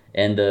 And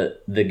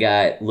the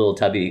guy, little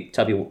tiny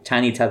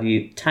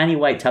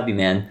white tubby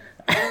man,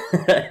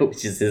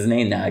 which is his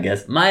name now, I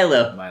guess,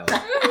 Milo.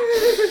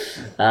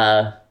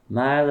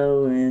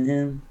 Milo and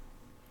him.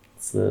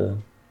 It's the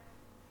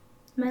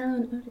Milo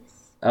and Otis.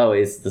 Oh,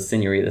 it's the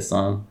Senorita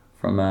song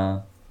from,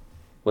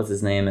 what's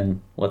his name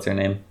and what's her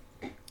name?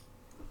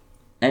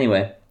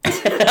 Anyway.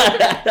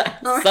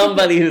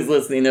 Somebody who's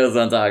listening knows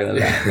what I'm talking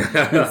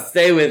about.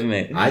 Stay with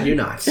me. I do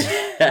not.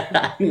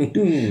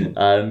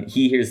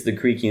 He hears the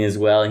creaking as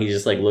well, and he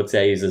just, like, looks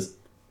at you and says,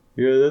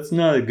 yeah, that's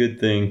not a good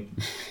thing.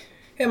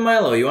 Hey,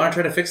 Milo, you want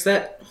to try to fix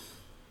that?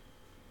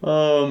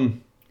 No.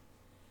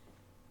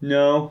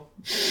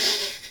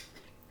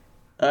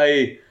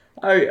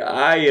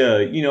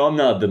 I'm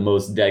not the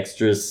most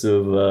dexterous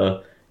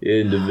of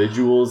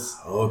individuals.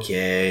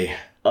 Okay.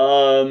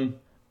 I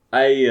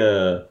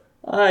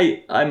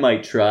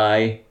might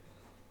try,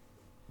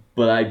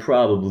 but I'd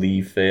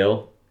probably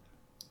fail.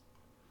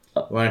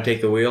 Want to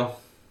take the wheel?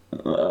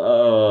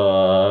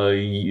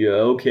 Yeah,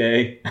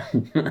 okay.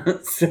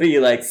 So he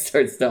like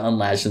starts to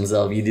unlash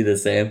himself. You do the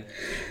same.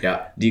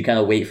 Yeah. Do you kind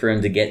of wait for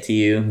him to get to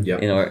you?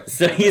 Yep.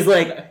 So he's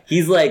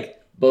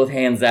like both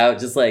hands out,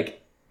 just like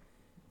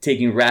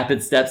taking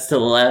rapid steps to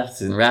the left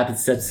and rapid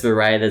steps to the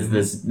right as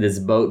this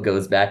boat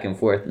goes back and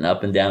forth and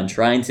up and down,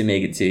 trying to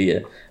make it to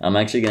you. I'm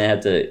actually gonna have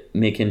to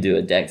make him do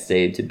a dex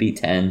save to beat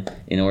 10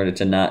 in order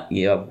to not.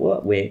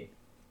 What? Wait,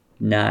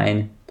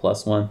 9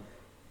 plus 1.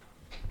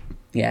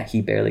 Yeah,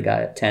 he barely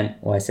got it. 10.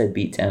 Well, I said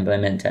beat 10, but I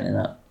meant 10 and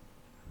up.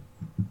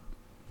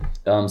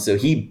 So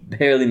he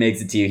barely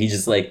makes it to you. He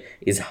just like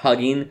is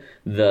hugging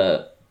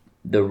the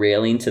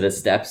railing to the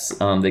steps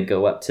that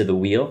go up to the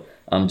wheel.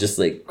 Just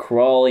like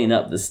crawling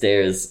up the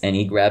stairs, and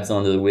he grabs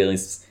onto the wheel.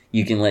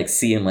 You can like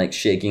see him like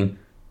shaking.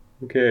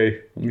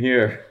 Okay, I'm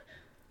here.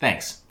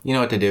 Thanks. You know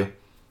what to do.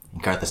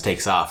 And Karthus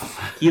takes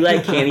off. He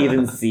like can't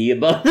even see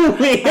above the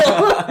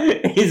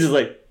wheel. He's just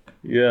like,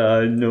 yeah,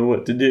 I know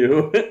what to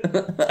do.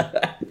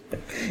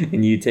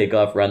 And you take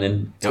off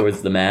running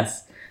towards the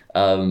mast.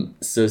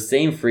 So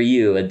same for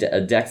you,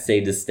 a dex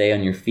save to stay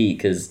on your feet,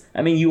 because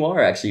I mean you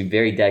are actually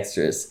very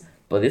dexterous,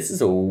 but this is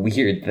a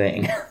weird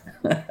thing.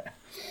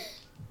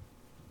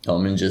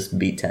 I'm gonna just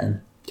beat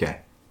 10. Okay.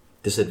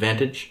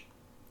 Disadvantage?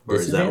 Or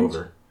is that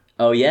over?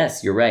 Oh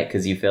yes, you're right,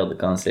 because you failed the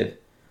con save.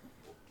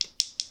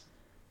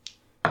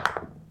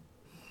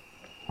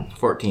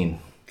 14.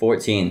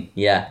 14,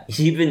 yeah.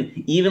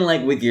 Even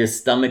like with your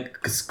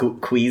stomach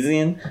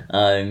squeezing,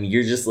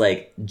 you're just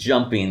like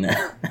jumping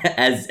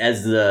as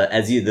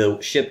the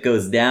ship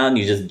goes down.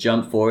 You just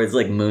jump forward. It's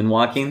like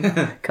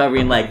moonwalking,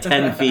 covering like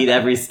 10 feet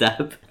every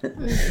step.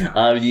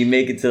 You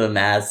make it to the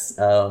mast.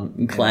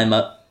 You climb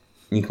up.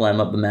 You climb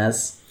up the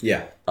mast.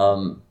 Yeah.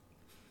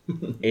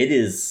 It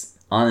is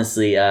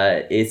honestly.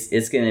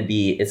 It's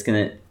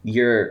gonna.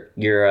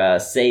 Your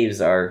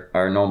saves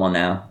are normal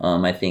now.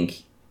 I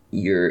think.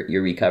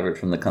 You're recovered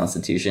from the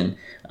Constitution,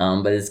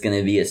 but it's going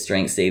to be a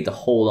strength save to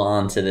hold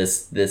on to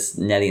this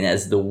netting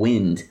as the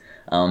wind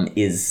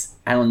is,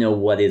 I don't know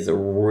what is a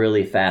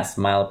really fast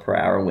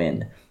mile-per-hour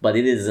wind, but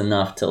it is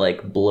enough to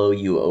like blow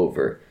you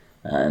over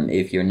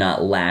if you're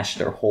not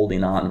lashed or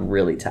holding on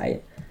really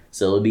tight.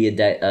 So it'll be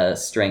a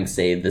strength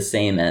save, the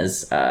same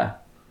as the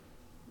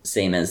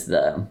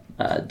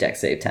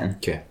dex save 10.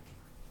 Okay.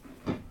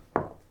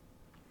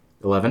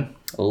 11.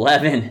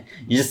 11.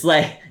 You just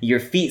like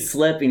your feet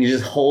slip and you're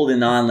just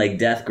holding on like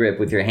death grip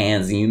with your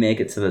hands, and you make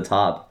it to the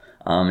top.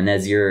 And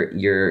as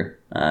you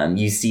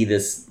see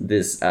this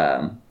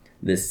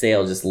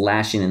sail just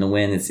lashing in the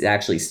wind, it's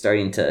actually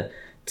starting to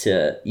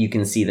you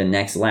can see the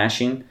next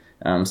lashing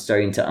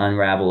starting to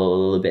unravel a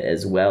little bit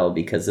as well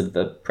because of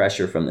the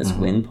pressure from this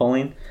wind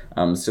pulling.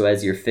 So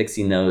as you're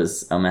fixing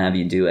those, I'm gonna have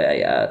you do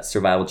a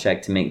survival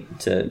check to make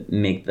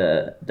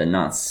the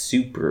not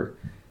super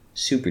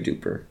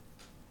duper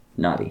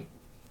naughty.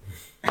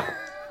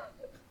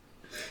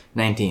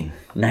 19.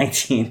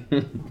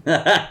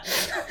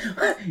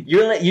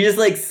 You're just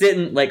like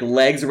sitting like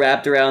legs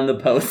wrapped around the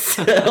post,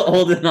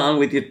 holding on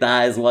with your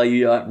thighs while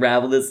you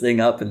ravel this thing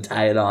up and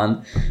tie it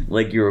on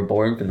like you were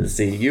born for the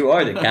sea. You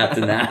are the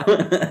captain now.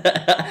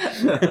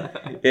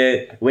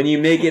 When you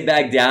make it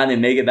back down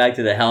and make it back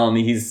to the helm,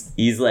 he just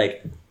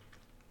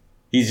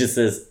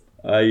says,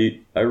 I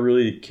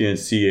really can't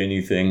see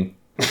anything.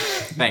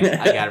 Thanks,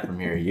 I got it from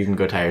here. You can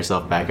go tie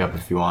yourself back up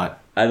if you want.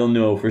 I don't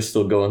know if we're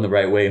still going the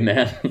right way,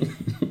 man.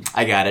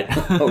 I got it.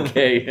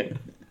 Okay.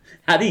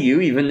 How do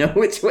you even know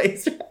which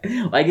ways?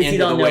 Well, I guess into you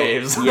don't the know.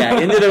 Waves. Yeah,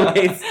 into the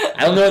waves.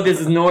 I don't know if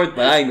this is north,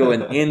 but I'm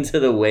going into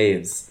the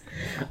waves.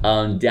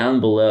 Down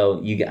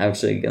below, you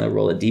actually gonna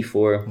roll a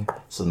d4.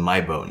 This is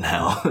my boat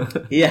now.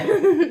 Yeah.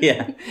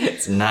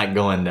 It's not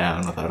going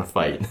down without a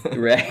fight.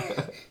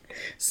 Right.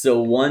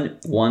 So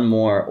one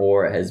more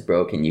oar has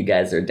broken. You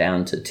guys are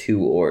down to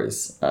 2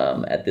 oars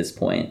at this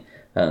point.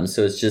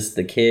 So it's just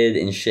the kid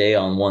and Shay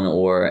on one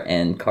oar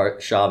and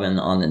Chauvin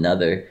on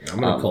another. I'm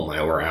going to pull my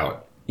oar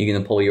out. You're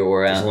going to pull your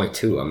oar out? There's only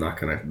 2. I'm not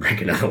going to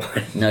break another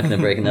one. Not going to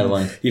break another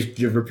one.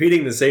 You're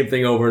repeating the same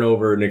thing over and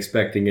over and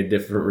expecting a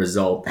different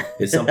result.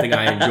 It's something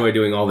I enjoy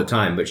doing all the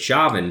time, but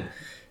Chauvin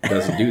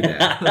doesn't do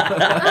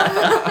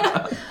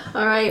that.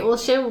 All right, well,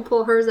 Shay will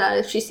pull hers out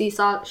if she sees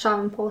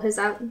Chauvin pull his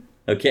out.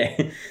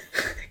 Okay.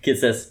 Kid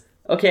says,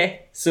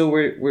 okay, so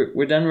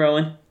we're done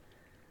rowing.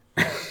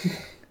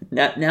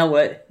 Now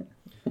what?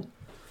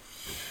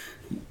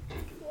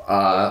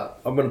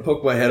 I'm going to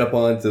poke my head up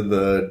onto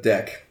the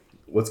deck.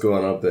 What's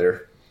going on up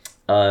there?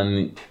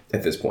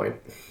 At this point.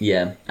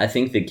 Yeah, I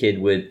think the kid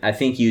would. I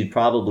think you'd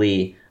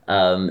probably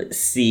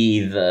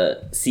see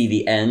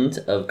the end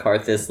of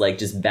Karthus like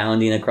just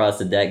bounding across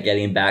the deck,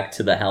 getting back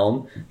to the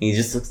helm. He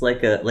just looks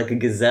like a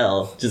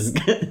gazelle, just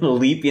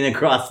leaping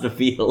across the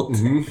field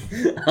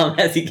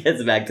as he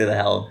gets back to the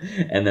helm,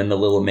 and then the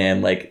little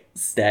man like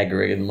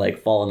staggering and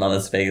like falling on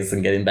his face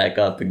and getting back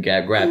up and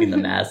grabbing the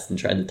mast and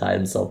trying to tie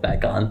himself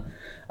back on.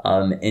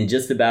 And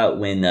just about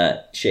when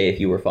Shay, if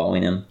you were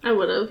following him, I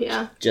would have,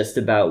 yeah. Just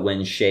about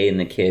when Shay and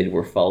the kid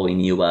were following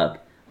you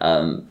up,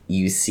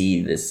 you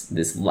see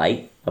this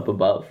light up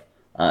above.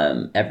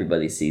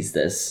 Everybody sees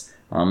this.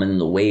 and then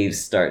the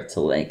waves start to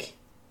like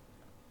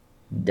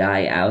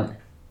die out,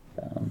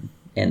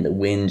 and the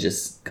wind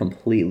just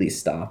completely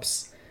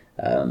stops,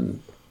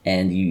 and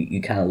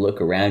you kind of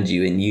look around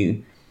you, and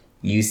you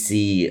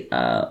see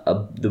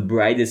the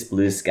brightest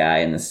blue sky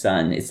and the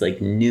sun. It's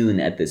like noon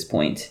at this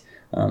point,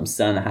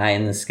 sun high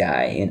in the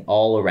sky, and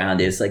all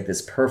around it is like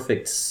this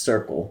perfect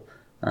circle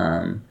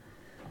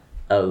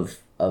of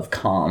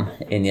calm,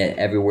 and yet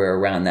everywhere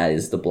around that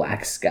is the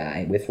black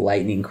sky with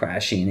lightning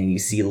crashing, and you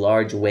see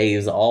large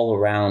waves all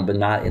around, but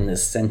not in the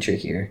center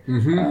here.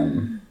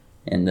 And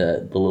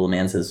the little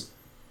man says,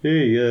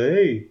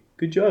 "Hey,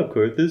 good job,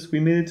 Karthus. We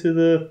made it to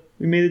the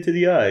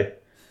eye."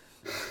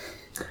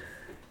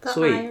 The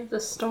Sweet. eye of the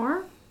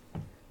storm?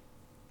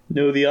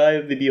 No, the eye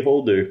of the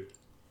beholder.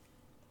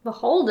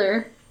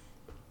 Beholder?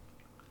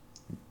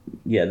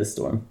 Yeah, the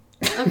storm.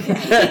 Okay.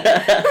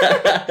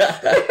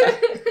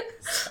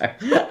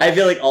 I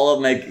feel like all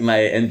of my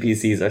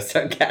NPCs are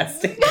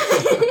sarcastic.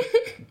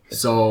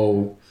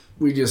 So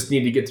we just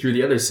need to get through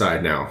the other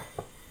side now.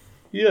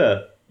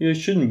 Yeah, it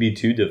shouldn't be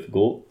too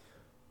difficult.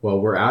 Well,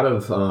 we're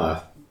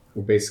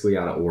basically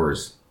out of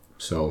oars,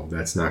 so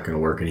that's not going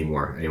to work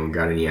anymore. Anyone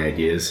got any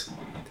ideas?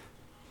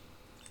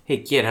 Hey,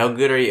 kid, how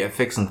good are you at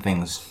fixing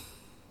things?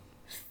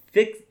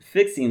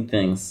 Fixing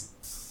things.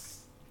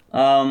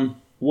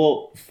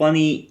 Well,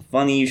 funny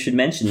you should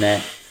mention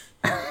that.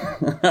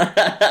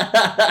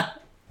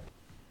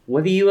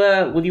 What do you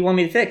want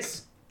me to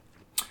fix?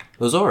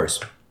 Those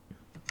oars.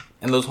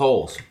 And those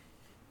holes.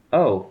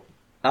 Oh,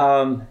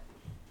 I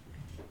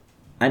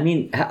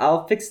mean,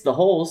 I'll fix the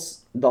holes.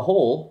 The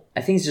hole,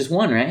 I think it's just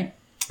one, right?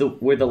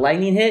 Where the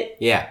lightning hit?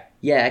 Yeah.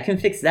 Yeah, I can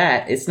fix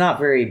that. It's not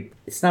very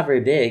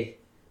big.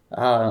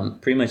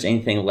 Pretty much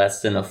anything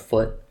less than a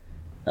foot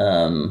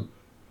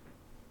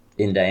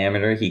in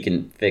diameter, he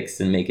can fix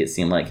and make it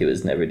seem like it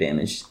was never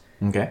damaged.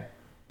 Okay.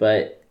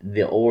 But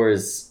the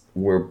oars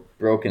were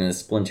broken and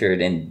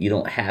splintered, and you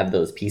don't have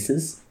those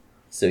pieces,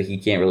 so he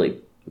can't really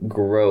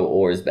grow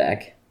oars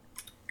back.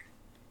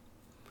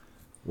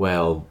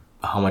 Well,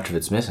 how much of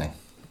it's missing?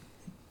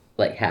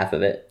 Like half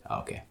of it.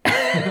 Okay.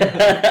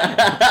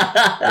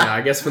 Yeah,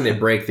 I guess when they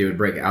would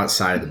break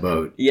outside of the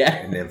boat. Yeah.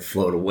 And then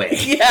float away.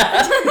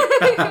 Yeah.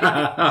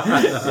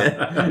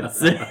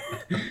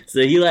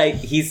 so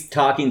he's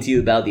talking to you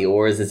about the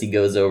oars as he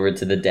goes over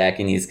to the deck,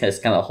 and he's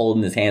just kind of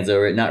holding his hands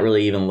over it, not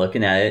really even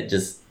looking at it,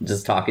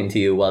 just talking to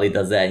you while he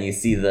does that, and you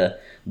see the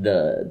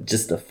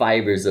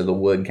fibers of the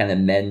wood kind of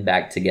mend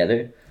back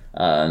together,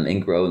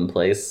 and grow in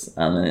place,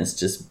 and it's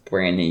just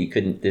brand new.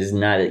 There's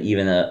not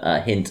even a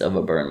hint of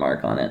a burn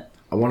mark on it.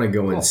 I want to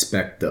go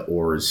inspect the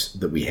oars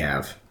that we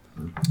have.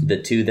 The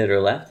two that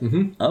are left?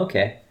 Mm-hmm.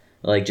 Okay.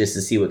 Like just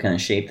to see what kind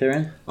of shape they're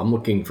in? I'm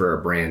looking for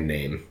a brand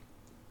name.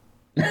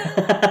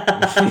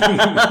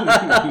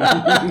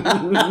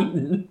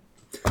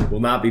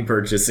 We'll not be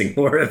purchasing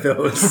more of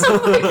those.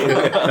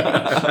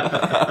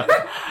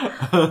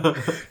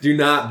 Do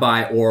not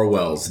buy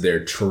Orwells.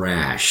 They're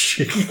trash.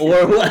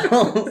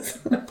 Orwells.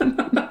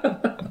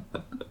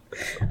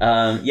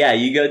 Yeah,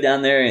 you go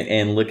down there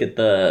and look at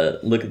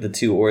the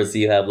two oars that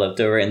you have left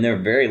over, and they're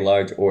very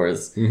large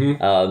oars.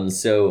 Mm-hmm.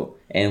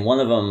 And one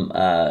of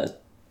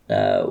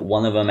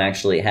them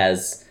actually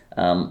has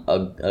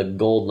a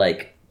gold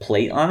like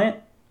plate on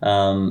it.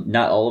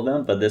 Not all of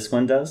them, but this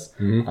one does.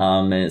 Mm-hmm.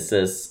 And it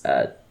says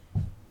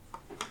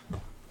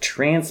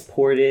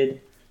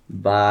transported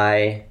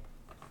by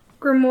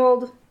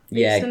Grimwald, based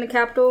Yeah. in the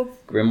capital.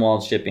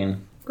 Grimwald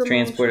Shipping.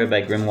 Transported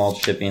by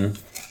Grimwald Shipping.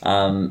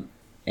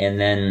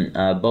 And then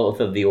both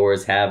of the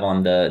oars have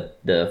on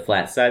the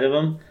flat side of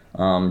them,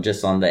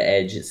 just on the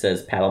edge, it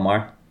says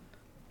Palomar.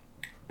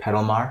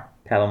 Palomar?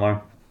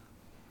 Palomar.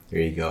 There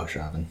you go,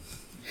 Chauvin.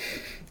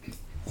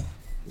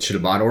 Should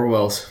have bought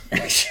Orwells.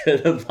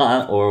 Should have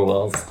bought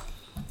Orwells.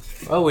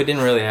 Well, we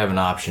didn't really have an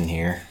option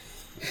here.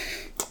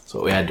 That's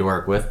what we had to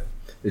work with.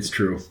 It's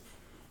true.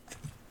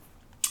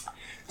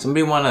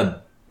 Somebody want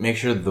to make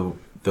sure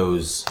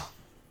those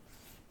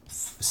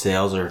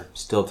sails are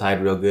still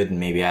tied real good and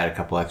maybe add a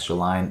couple extra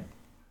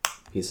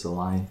pieces of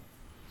line.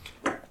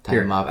 Tie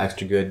Here. them up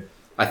extra good.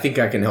 I think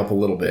I can help a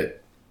little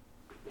bit.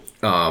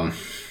 I'm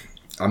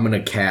going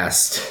to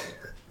cast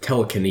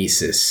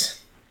telekinesis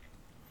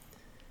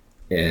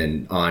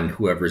and on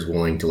whoever's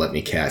willing to let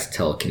me cast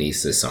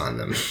telekinesis on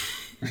them.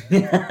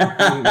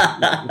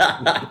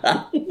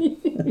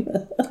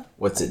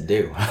 What's it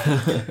do?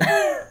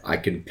 I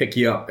can pick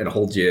you up and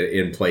hold you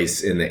in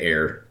place in the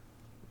air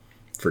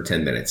for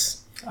 10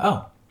 minutes.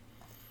 Oh.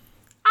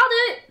 I'll do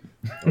it.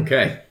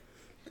 Okay.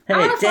 Hey,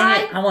 wanna dang fly.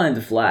 it, I wanted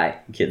to fly,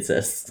 the kid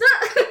says.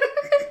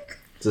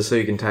 Is this so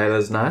you can tie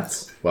those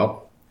knots?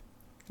 Well,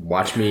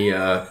 watch me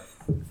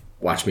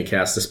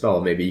cast a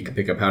spell. Maybe you can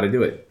pick up how to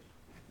do it.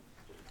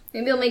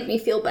 Maybe it'll make me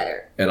feel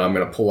better. And I'm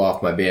going to pull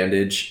off my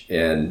bandage,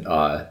 and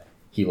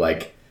he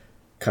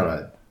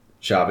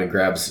Chauvin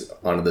grabs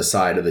onto the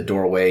side of the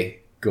doorway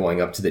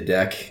going up to the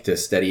deck to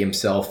steady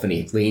himself, and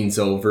he leans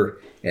over,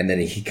 and then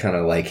he kind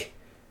of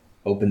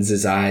opens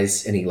his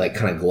eyes, and he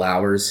kind of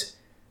glowers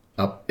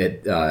up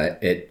at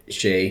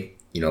Shay,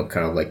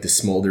 kind of like the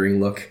smoldering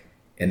look,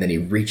 And then he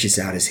reaches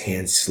out his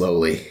hand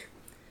slowly.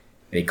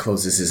 And he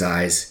closes his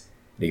eyes.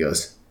 And he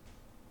goes,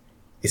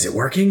 "Is it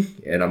working?"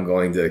 And I'm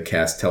going to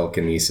cast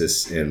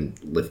telekinesis and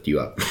lift you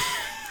up.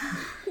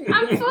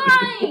 I'm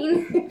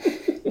fine.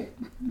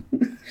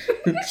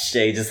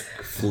 Shay just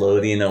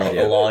floating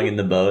along in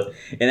the boat.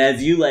 And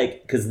as you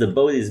because the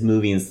boat is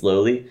moving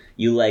slowly,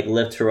 you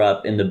lift her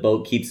up and the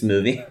boat keeps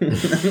moving.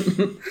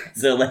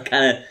 So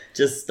kind of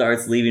just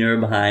starts leaving her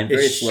behind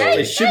very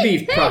slowly. It should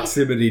be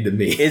proximity to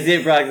me. Is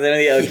it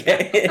proximity?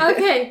 Okay.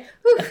 Okay.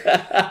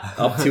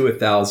 Up to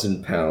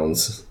 1,000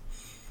 pounds.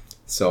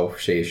 So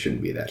Shay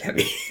shouldn't be that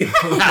heavy.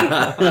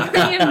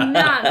 I am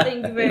not.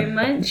 Thank you very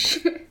much.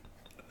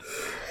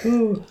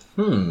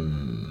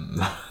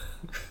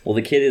 Well,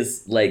 the kid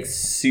is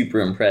super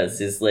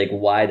impressed. It's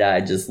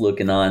wide-eyed, just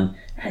looking on.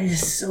 That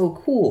is so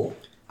cool.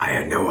 I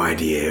had no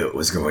idea it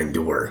was going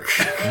to work.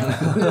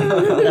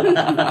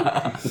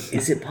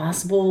 Is it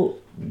possible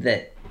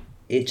that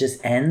it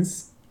just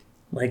ends,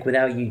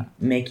 without you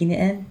making it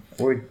end,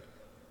 or?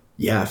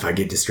 Yeah, if I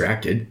get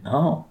distracted.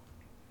 Oh.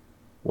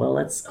 Well,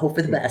 let's hope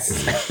for the best.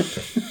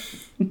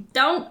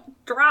 Don't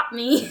drop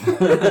me.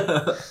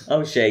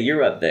 Oh, Shay,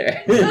 you're up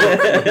there.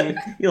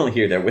 You don't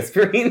hear their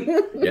whispering.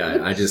 Yeah,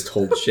 I just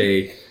hold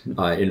Shay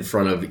in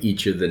front of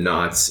each of the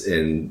knots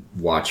and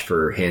watch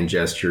for hand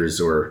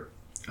gestures or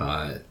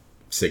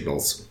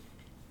signals.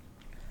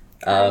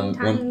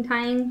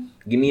 Tying.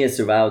 Give me a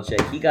survival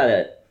check. He got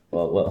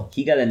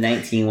a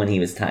 19 when he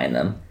was tying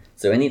them.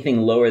 So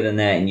anything lower than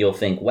that, and you'll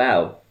think,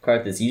 "Wow,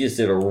 Karthus, you just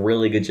did a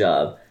really good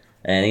job."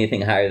 And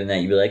anything higher than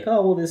that, you'd be like,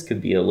 "Oh, well, this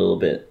could be a little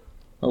bit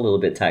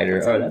tighter."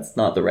 Or that's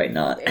not the right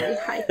knot. Very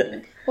high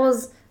thing. Well,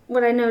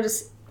 what I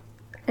noticed,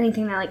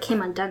 anything that came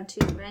undone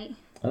too, right?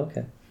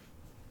 Okay.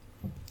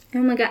 I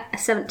only got a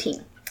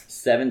 17.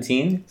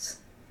 17?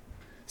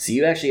 So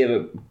you actually have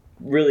a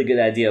really good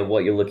idea of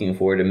what you're looking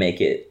for to make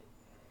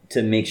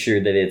sure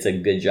that it's a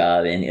good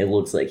job, and it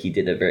looks like he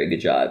did a very good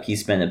job. He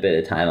spent a bit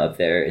of time up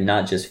there, and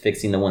not just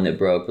fixing the one that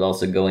broke, but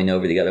also going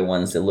over the other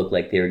ones that looked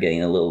like they were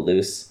getting a little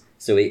loose.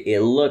 So it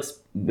looks,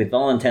 with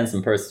all intents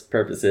and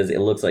purposes, it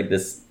looks like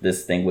this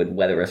thing would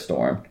weather a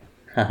storm.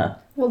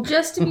 Well,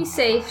 just to be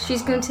safe,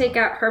 she's going to take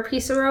out her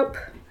piece of rope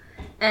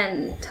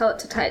and tell it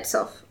to tie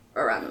itself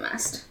around the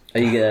mast. Are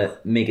you going to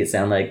make it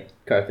sound like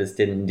Karthus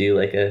didn't do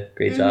a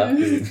great job?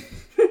 These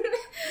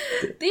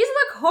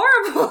look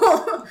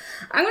horrible.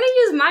 I'm going to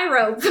use my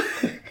rope.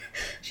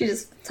 She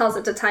just tells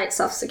it to tie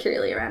itself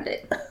securely around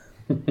it.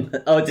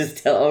 Oh, just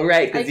tell. Oh,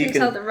 right. I can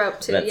tell the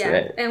rope too. That's yeah,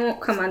 right. It won't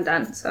come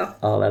undone. So.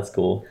 Oh, that's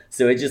cool.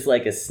 So it just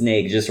like a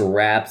snake just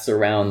wraps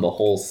around the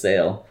whole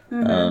sail.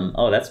 Mm-hmm.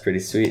 Oh, that's pretty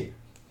sweet.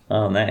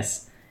 Oh,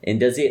 nice. And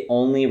does it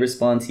only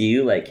respond to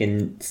you?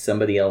 Can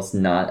somebody else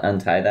not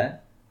untie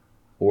that,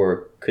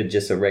 or could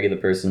just a regular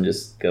person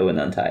just go and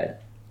untie it?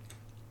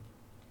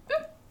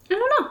 I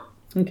don't know.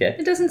 Okay.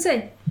 It doesn't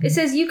say. It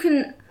says you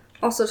can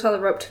also tell the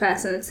rope to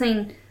fasten. It's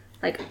saying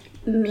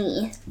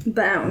me,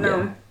 but I don't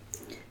know.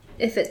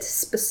 If it's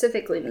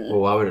specifically me.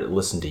 Well, why would it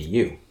listen to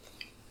you?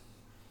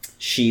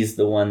 She's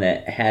the one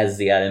that has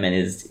the item and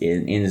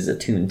is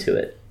attuned to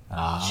it.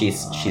 She's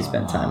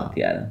spent time with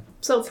the item.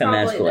 So that's how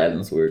magical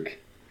items work.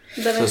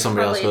 So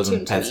somebody else goes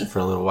and pets it for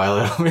a little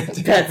while.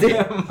 That's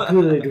it.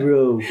 Good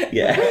rope.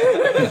 Yeah.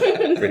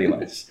 Pretty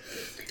much.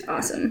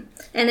 Awesome.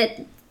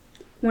 And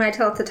when I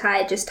tell it to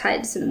tie, it just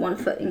ties in 1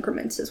 foot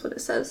increments is what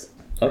it says.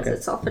 Okay.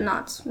 It's off in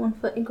knots, 1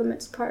 foot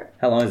increments apart.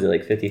 How long is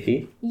it? 50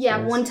 feet? Yeah,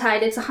 one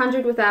tied. It's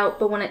 100 without,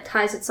 but when it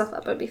ties itself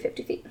up, it would be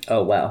 50 feet.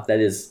 Oh, wow. That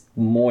is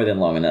more than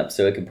long enough.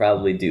 So it could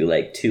probably do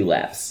 2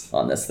 laps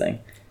on this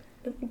thing.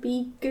 It would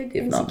be good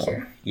if and not secure.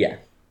 More. Yeah.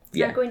 It's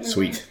not going anywhere.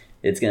 Sweet.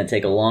 It's going to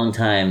take a long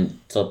time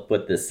to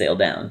put this sail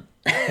down.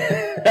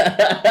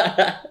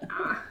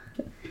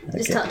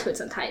 Just tell it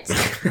to untie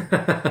itself.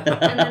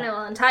 And then it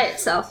will untie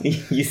itself.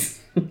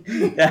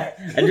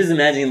 I'm just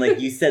imagining,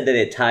 you said that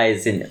it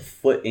ties in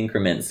foot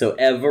increments. So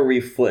every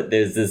foot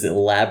there's this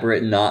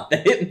elaborate knot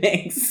that it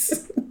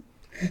makes.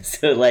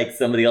 So,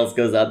 somebody else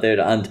goes out there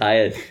to untie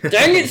it.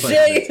 Dang it,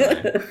 Shay!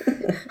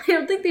 I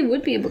don't think they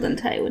would be able to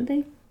untie it, would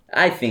they?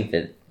 I think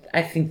that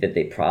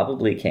they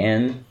probably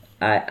can.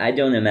 I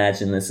don't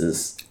imagine this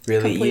is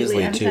really completely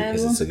easily too, untiable.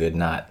 because it's a good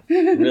knot.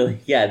 really.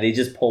 Yeah, they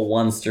just pull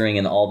one string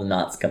and all the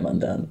knots come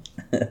undone.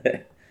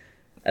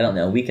 I don't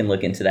know. We can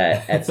look into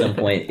that at some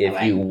point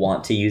if you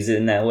want to use it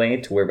in that way,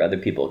 to where other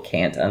people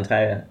can't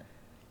untie it.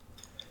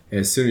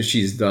 As soon as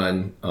she's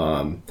done,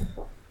 I'm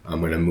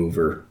going to move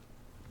her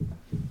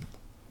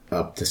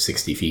up to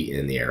 60 feet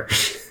in the air.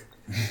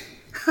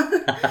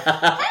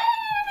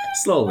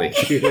 Slowly.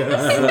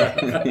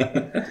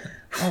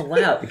 Oh,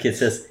 wow. The kid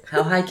says,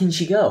 how high can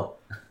she go?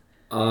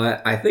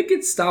 I think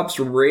it stops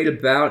right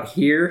about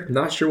here.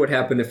 Not sure what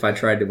happened if I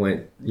tried to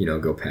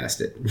go past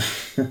it.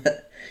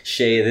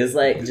 Shay, there's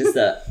just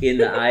in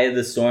the eye of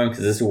the storm,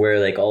 because this is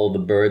where all of the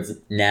birds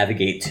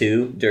navigate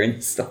to during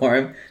the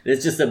storm.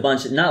 There's just a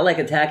bunch, not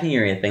attacking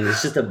you or anything.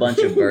 There's just a bunch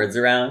of birds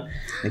around.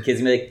 And the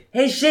kids gonna be like,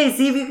 "Hey Shay,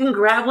 see if you can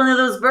grab one of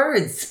those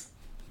birds."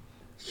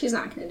 She's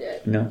not going to do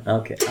it. No?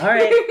 Okay. All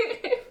right.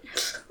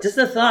 Just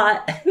a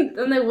thought.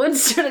 Then they would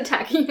start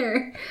attacking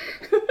her.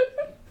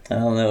 I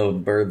don't know.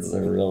 Birds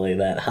are really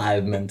that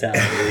hive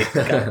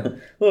mentality.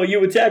 Oh,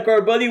 you attack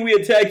our buddy, we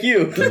attack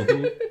you.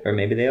 Or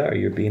maybe they are.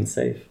 You're being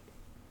safe.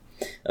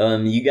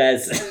 You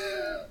guys,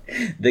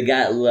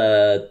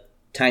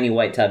 tiny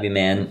white tubby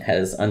man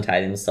has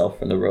untied himself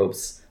from the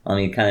ropes.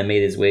 He kind of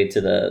made his way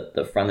to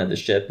the front of the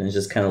ship and is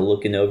just kind of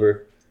looking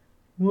over.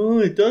 Well,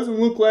 it doesn't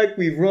look like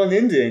we've run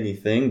into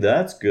anything.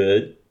 That's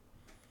good.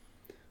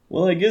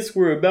 Well, I guess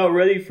we're about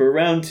ready for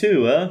round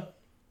 2, huh?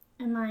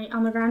 Am I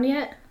on the ground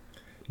yet?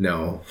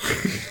 No.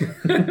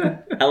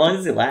 How long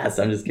does it last?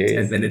 I'm just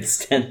curious. 10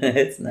 minutes. 10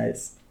 minutes,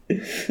 nice.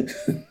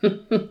 This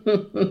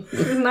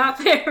is not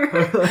fair.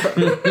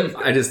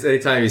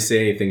 Anytime you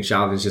say anything,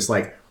 Chauvin's just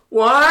like,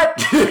 what?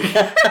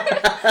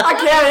 I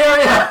can't hear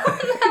you.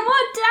 I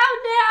want down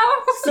now.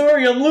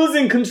 Sorry, I'm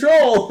losing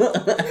control.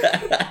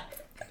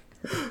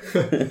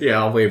 Yeah,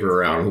 I'll wave her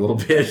around a little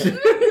bit.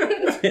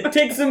 It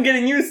takes some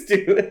getting used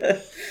to.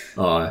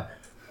 I'm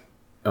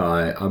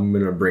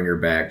gonna bring her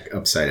back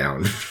upside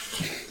down.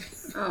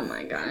 Oh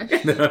my gosh.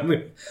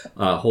 I'm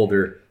gonna hold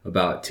her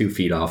about 2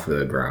 feet off of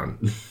the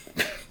ground.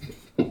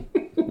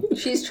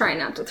 She's trying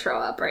not to throw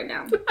up right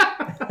now.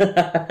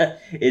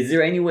 Is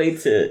there any way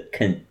to...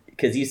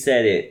 Because you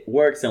said it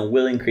works on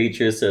willing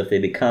creatures, so if they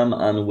become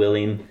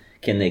unwilling,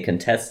 can they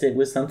contest it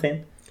with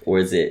something? Or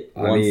is it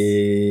once...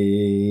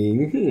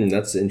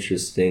 That's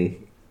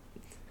interesting.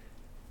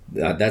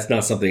 That's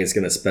not something that's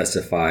going to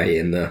specify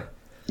in the...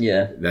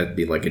 Yeah. That'd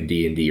be like a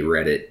D&D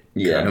Reddit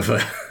kind of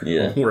a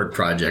work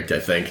project, I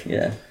think.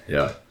 Yeah.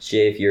 Yeah.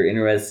 Shay, if you're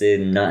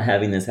interested in not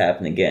having this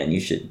happen again, you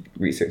should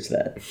research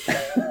that.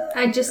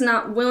 I'm just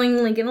not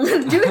willingly gonna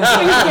let them do it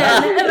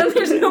again, and then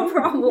there's no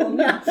problem.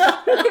 No.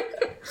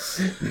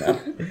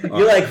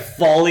 You're like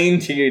falling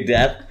to your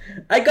death.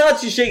 I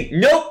got you, Shay.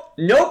 Nope,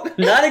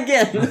 not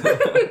again.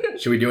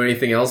 Should we do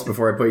anything else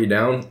before I put you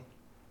down?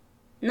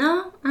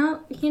 No, I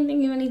can't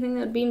think of anything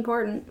that would be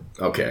important.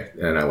 Okay,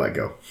 and I let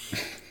go.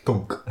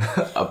 Thunk.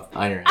 Up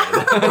on your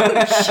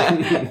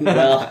head.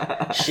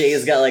 Well,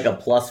 Shay's got like a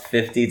plus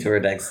 50 to her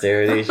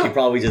dexterity. She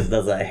probably just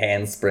does a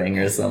handspring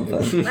or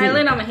something. I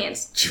land on my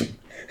hands.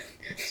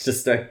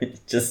 Just start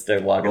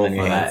walking Roll on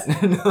your for hands.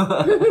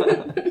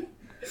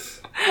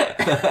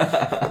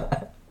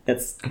 that.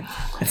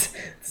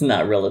 It's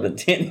not relevant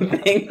to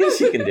anything.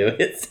 She can do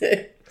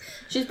it.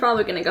 She's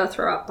probably gonna go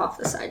throw up off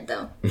the side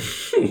though.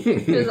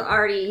 She was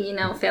already,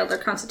 failed her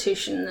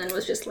constitution and then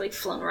was just like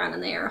flown around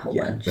in the air a whole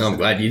bunch. No, I'm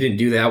glad you didn't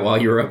do that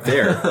while you were up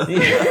there. Thought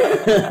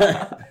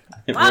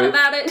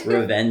about it.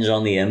 Revenge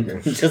on the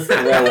imp. Just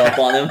throw up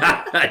on him.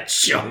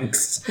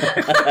 Chunks.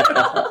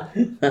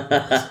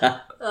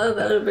 Oh,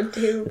 that would have been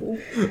terrible.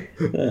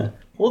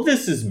 Well,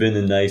 this has been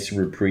a nice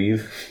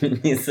reprieve,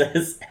 he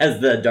says,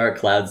 as the dark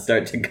clouds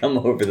start to come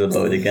over the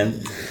boat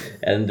again.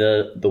 And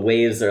the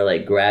waves are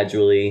like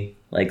gradually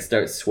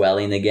start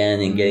swelling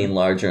again and getting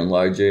larger and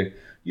larger.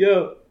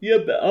 Yeah,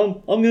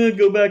 I'm gonna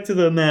go back to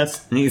the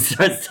mast. And he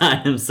starts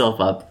tying himself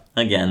up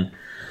again.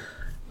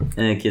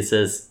 And the kid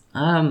says,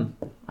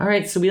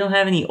 alright, so we don't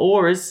have any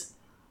oars.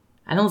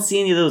 I don't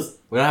see any of those.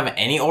 We don't have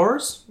any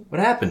oars?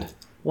 What happened?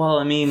 Well,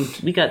 I mean,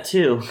 we got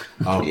 2.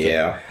 Okay.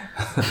 Yeah.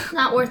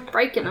 Not worth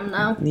breaking them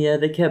though. Yeah,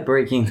 they kept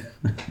breaking.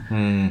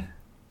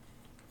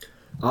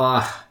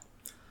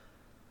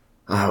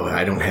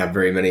 I don't have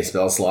very many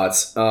spell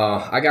slots.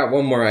 I got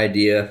one more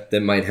idea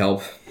that might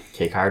help.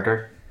 Cake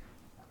harder?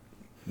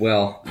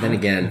 Well, then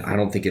again, I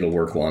don't think it'll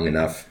work long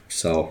enough.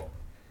 So,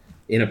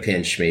 in a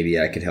pinch, maybe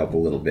I could help a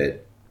little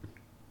bit.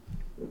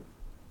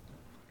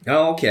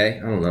 Oh, okay.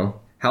 I don't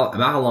know.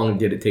 About how long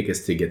did it take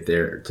us to get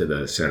there to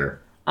the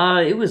center?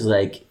 It was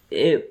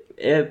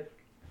it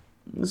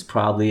was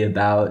probably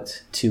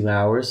about 2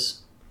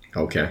 hours.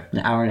 Okay. An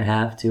hour and a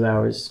half, 2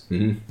 hours.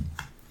 Mm-hmm.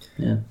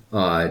 Yeah.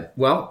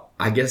 Well,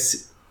 I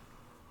guess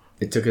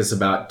it took us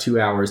about 2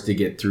 hours to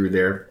get through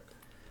there.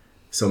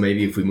 So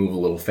maybe if we move a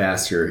little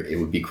faster, it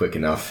would be quick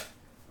enough.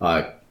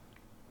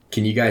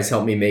 Can you guys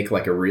help me make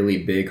like a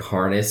really big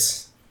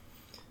harness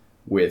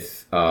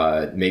with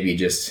maybe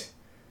just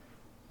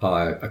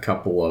a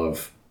couple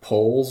of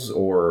poles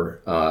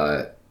or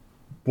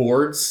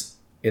boards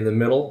in the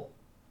middle?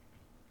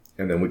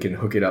 And then we can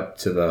hook it up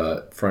to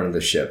the front of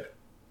the ship.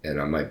 And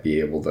I might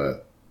be able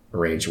to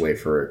arrange a way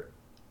for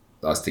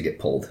us to get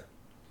pulled.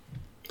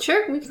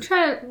 Sure, we can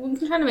try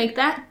to make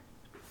that.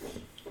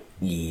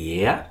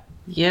 Yeah.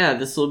 Yeah,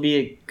 this will be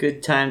a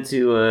good time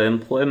to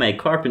employ my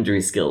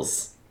carpentry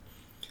skills.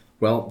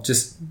 Well,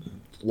 just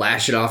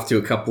lash it off to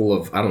a couple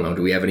of, I don't know,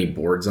 do we have any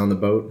boards on the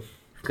boat?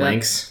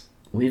 Planks?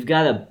 We've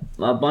got a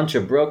bunch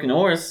of broken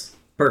oars.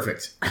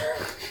 Perfect.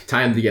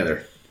 Tie them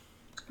together.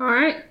 All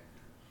right.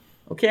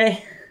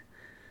 Okay.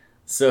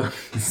 So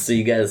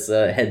you guys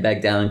head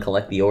back down and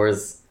collect the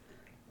oars.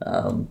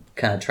 Kind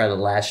of try to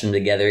lash them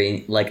together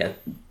in like a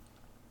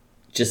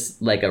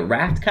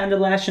raft kind of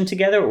lash them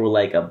together, or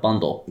like a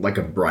bundle? Like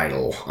a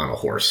bridle on a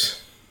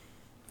horse.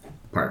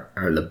 Or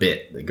the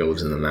bit that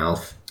goes in the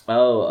mouth.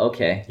 Oh,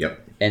 okay.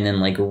 Yep. And then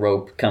like a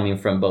rope coming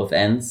from both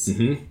ends?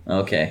 Mm-hmm.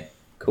 Okay,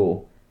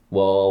 cool.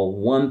 Well,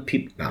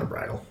 Not a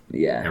bridle.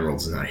 Yeah.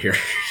 Emerald's not here.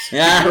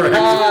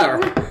 Yeah.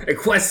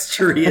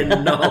 Equestrian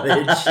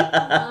knowledge.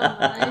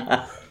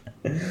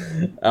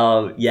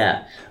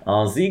 Yeah.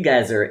 So you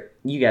guys are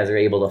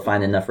able to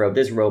find enough rope.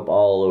 There's rope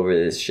all over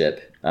this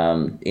ship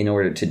in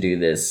order to do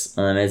this.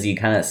 As you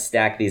kind of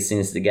stack these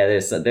things together,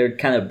 so they're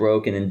kind of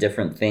broken in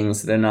different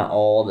things. So they're not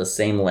all the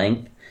same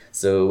length.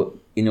 So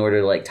in order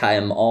to like tie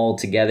them all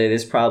together,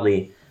 there's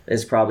probably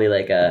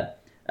like a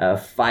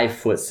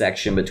 5-foot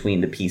section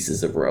between the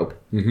pieces of rope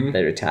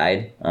that are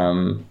tied.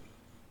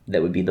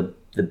 That would be the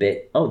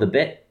bit. Oh, the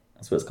bit.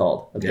 That's what it's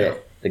called. A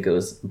bit that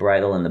goes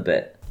bridle in the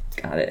bit.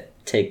 Got it.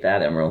 Take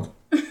that, Emerald.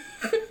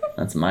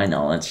 That's my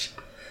knowledge.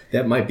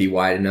 That might be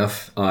wide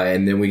enough.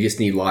 And then we just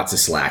need lots of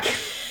slack.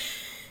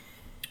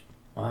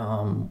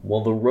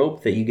 Well, the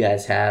rope that you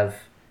guys have.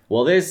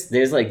 Well,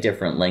 there's like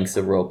different lengths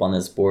of rope on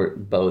this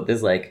boat.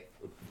 There's like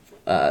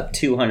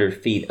 200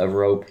 feet of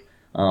rope.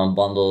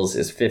 Bundles.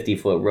 There's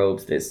 50-foot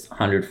ropes. There's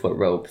 100-foot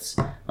ropes.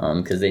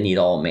 Because they need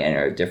all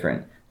manner of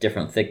different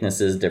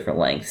thicknesses, different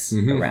lengths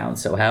around.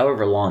 So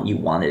however long you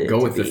wanted it Go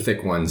to with be. the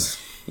thick ones.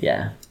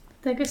 Yeah.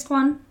 Thickest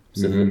one?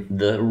 So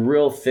the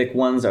real thick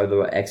ones are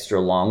the extra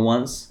long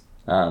ones.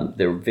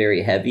 They're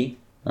very heavy.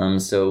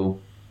 So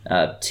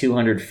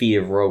 200 feet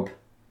of rope.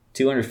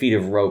 200 feet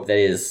of rope. That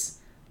is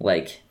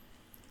like.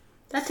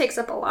 That takes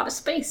up a lot of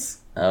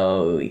space.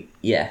 Oh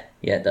yeah,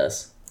 it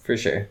does for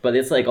sure. But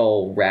it's like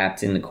all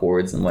wrapped in the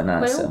cords and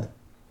whatnot. Coiled? So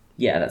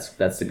yeah,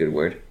 that's a good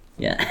word.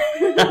 Yeah.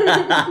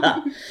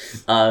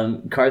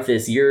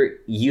 Karthus,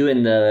 you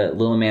and the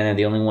little man are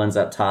the only ones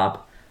up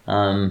top.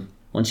 Why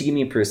don't you give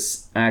me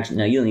actually,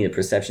 no, you don't need a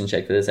perception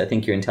check for this. I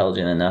think you're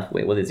intelligent enough.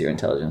 Wait, what is your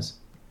intelligence?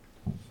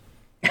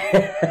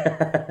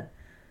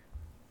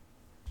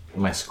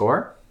 My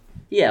score?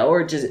 Yeah,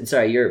 or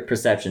your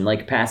perception,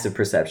 like passive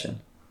perception.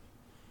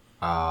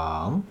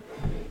 I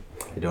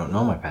don't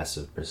know my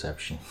passive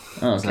perception.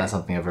 Oh, It's okay. not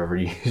something I've ever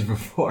used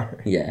before.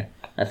 Yeah,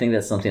 I think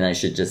that's something I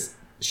should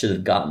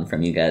have gotten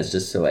from you guys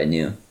just so I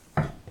knew.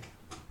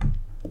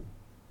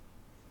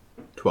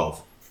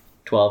 12.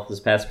 12 is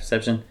passive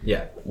perception?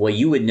 Yeah. Well,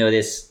 you would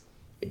notice,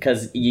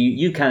 because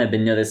you kind of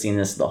been noticing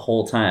this the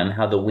whole time,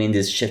 how the wind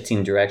is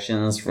shifting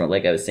directions from,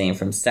 like I was saying,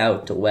 from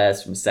south to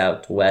west, from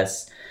south to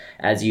west.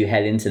 As you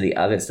head into the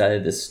other side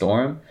of the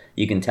storm,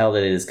 you can tell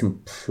that it is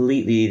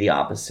completely the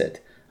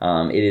opposite.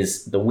 The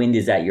wind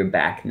is at your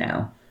back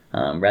now.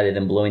 Rather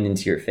than blowing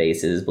into your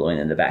face, it is blowing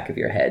in the back of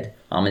your head.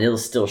 And it'll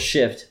still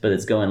shift, but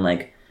it's going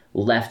like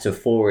left to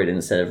forward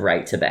instead of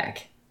right to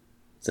back.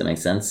 Does that make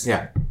sense?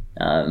 Yeah.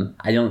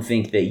 I don't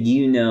think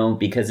that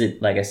because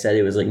it, like I said,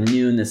 it was like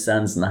noon, the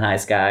sun's in the high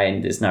sky,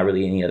 and there's not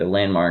really any other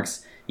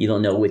landmarks. You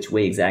don't know which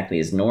way exactly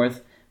is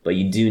north, but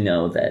you do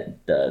know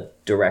that the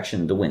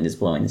direction the wind is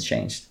blowing has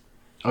changed.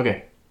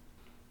 Okay.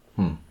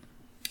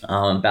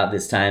 About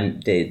this time,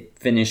 they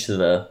finished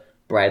the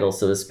bridle,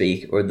 so to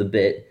speak, or the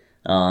bit,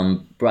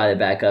 brought it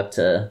back up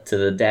to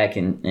the deck,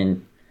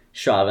 and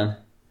Chauvin,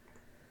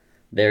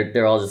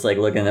 they're all just like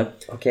looking up.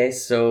 Okay,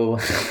 so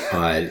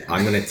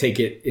I'm going to take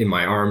it in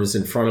my arms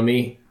in front of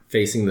me,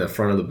 facing the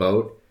front of the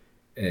boat,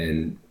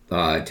 and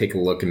take a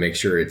look and make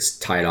sure it's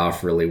tied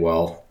off really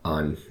well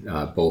on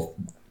both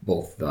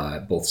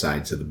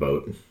sides of the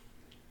boat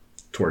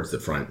towards the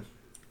front.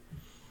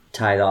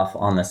 tied off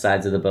on the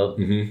sides of the boat?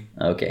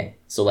 Mm-hmm. Okay.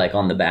 So like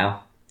on the bow?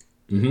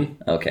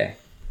 Mm-hmm. Okay.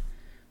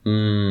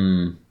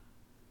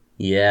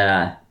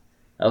 Yeah.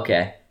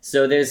 Okay.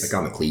 So there's... Like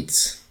on the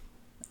cleats.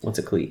 What's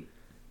a cleat?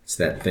 It's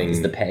that thing.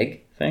 It's the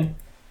peg thing?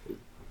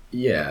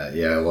 Yeah.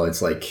 Well,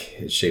 it's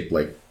shaped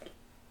like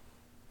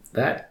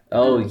that.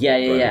 Oh,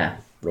 yeah.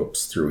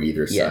 Ropes through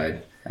either Yeah.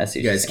 side. I see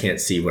what You you're guys saying.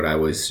 can't see what I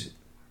was,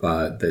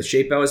 the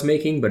shape I was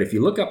making, but if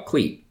you look up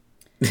cleat,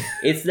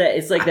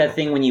 It's like that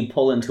thing when you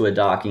pull into a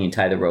dock and you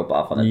tie the rope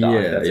off on the dock.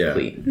 Yeah, That's yeah. a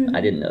cleat.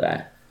 I didn't know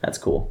that. That's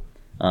cool.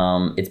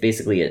 It's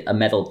basically a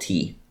metal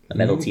T. A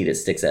metal T that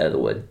sticks out of the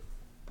wood.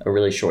 A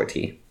really short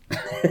T.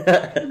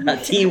 A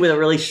T with a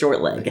really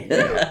short leg.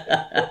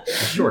 a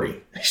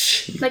shorty.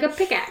 Like a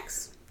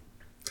pickaxe.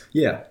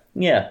 Yeah.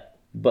 Yeah,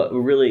 but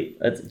really,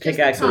 a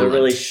pickaxe with a top.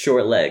 really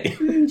short leg.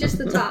 Just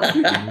the top.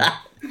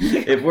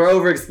 If we're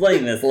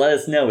over-explaining this, let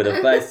us know with a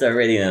 5-star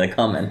rating in the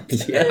comment.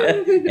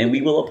 And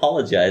we will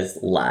apologize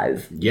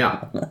live.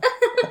 Yeah.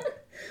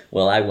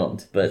 Well, I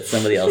won't, but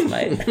somebody else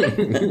might.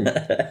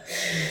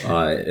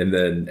 And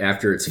then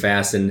after it's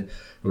fastened,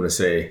 I'm going to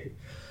say,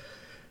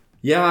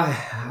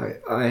 yeah,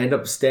 I end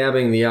up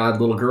stabbing the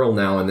odd little girl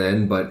now and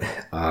then, but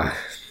I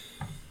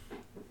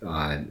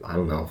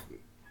don't know.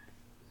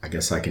 I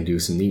guess I can do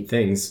some neat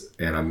things,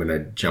 and I'm going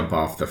to jump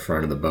off the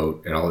front of the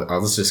boat, and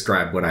I'll just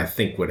describe what I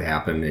think would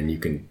happen, and you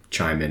can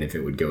chime in if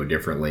it would go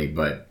differently,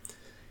 but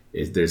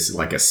there's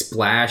like a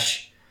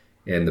splash,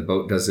 and the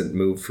boat doesn't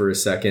move for a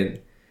second,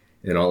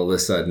 and all of a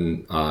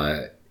sudden,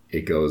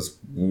 it goes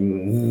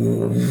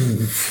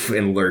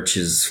and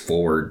lurches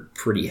forward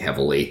pretty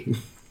heavily.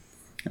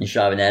 And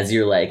Chauvin, as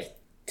you're like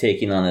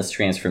taking on this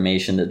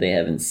transformation that they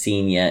haven't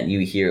seen yet,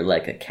 you hear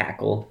like a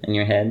cackle in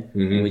your head,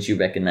 which you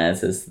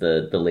recognize as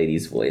the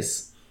lady's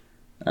voice.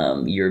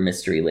 your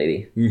mystery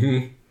lady.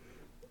 Mm-hmm.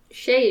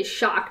 Shay is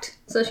shocked,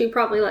 so she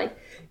probably like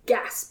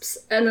gasps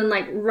and then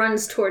like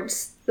runs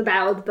towards the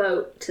bow of the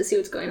boat to see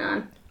what's going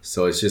on.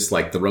 So it's just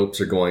like the ropes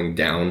are going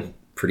down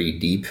pretty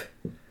deep,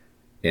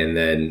 and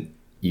then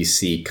you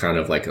see kind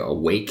of like a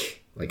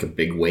wake, like a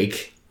big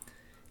wake,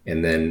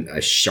 and then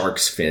a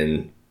shark's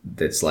fin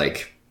that's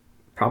like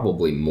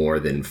probably more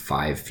than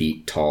 5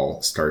 feet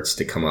tall starts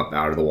to come up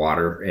out of the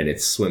water, and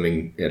it's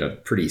swimming at a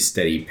pretty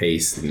steady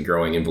pace and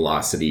growing in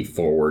velocity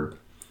forward.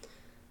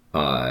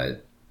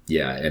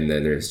 Yeah, and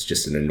then there's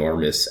just an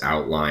enormous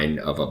outline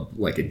of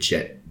a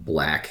jet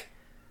black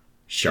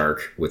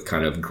shark with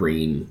kind of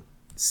green,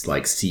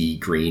 like sea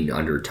green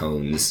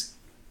undertones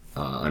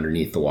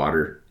underneath the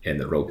water, and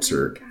the ropes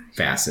are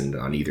fastened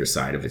on either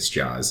side of its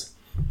jaws.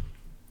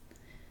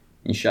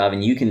 And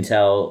Shavin, you can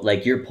tell,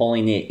 like, you're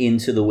pulling it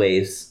into the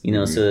waves,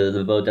 so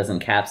the boat doesn't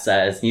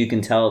capsize. And you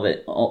can tell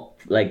that,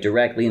 like,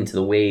 directly into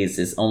the waves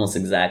is almost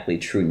exactly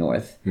true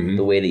north,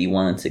 the way that you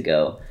want it to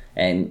go.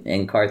 And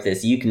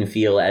Karthus, you can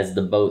feel as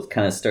the boat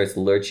kind of starts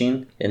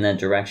lurching in that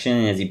direction,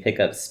 and as you pick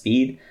up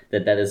speed,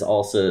 that is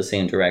also the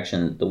same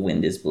direction that the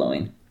wind is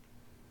blowing.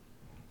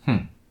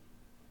 And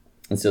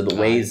so the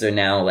waves are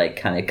now, like,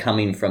 kind of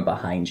coming from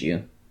behind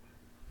you.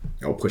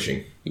 Oh,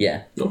 pushing.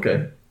 Yeah.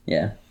 Okay.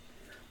 Yeah.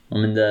 I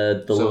mean,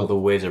 So the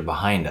waves are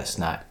behind us,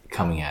 not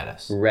coming at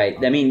us. Right.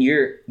 I mean,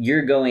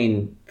 you're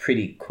going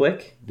pretty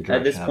quick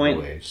at this point.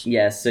 Of the waves.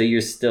 Yeah, so you're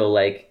still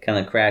like kind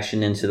of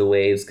crashing into the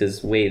waves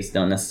because waves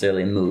don't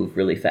necessarily move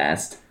really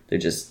fast. They're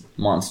just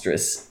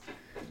monstrous.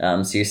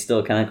 So you're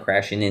still kind of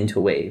crashing into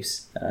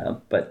waves,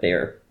 but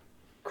they're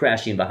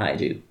crashing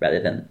behind you rather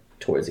than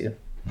towards you,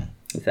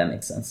 if that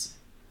makes sense.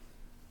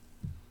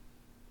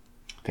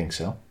 I think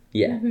so.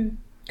 Yeah.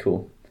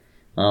 Cool.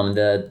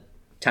 The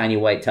tiny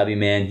white tubby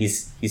man,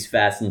 he's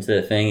fastened to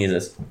the thing. He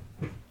says,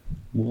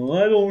 well,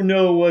 I don't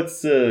know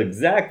what's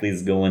exactly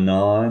is going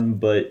on,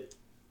 but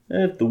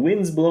if the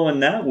wind's blowing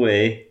that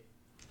way,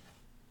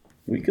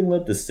 we can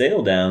let the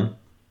sail down.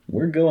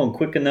 We're going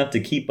quick enough to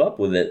keep up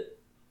with it.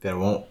 That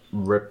won't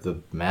rip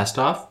the mast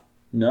off?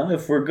 Not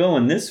if we're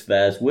going this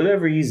fast.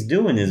 Whatever he's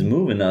doing is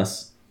moving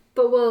us.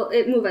 But will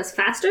it move us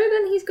faster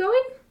than he's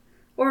going?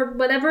 Or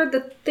whatever the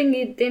thing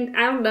you didn't...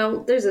 I don't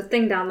know. There's a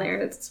thing down there.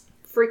 It's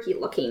freaky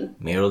looking.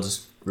 Maybe it'll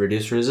just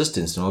reduce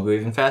resistance and we'll go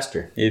even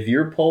faster. If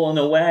you're pulling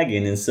a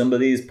wagon and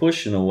somebody's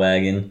pushing a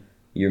wagon,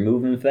 you're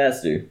moving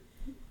faster.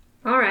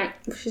 Alright.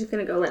 She's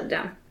gonna go let it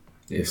down.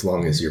 As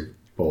long as you're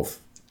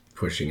both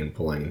pushing and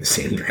pulling in the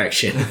same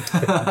direction.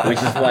 Which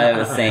is why I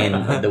was saying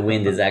the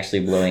wind is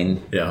actually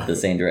blowing Yeah. the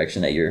same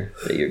direction that you're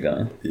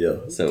going. Yeah.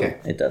 So Okay.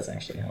 it does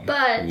actually help.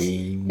 But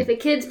if a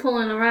kid's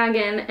pulling a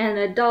wagon and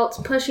an adult's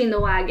pushing the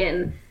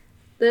wagon,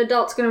 the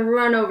adult's gonna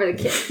run over the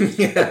kid.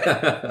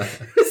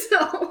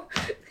 So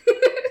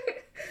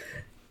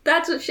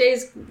that's what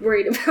Shay's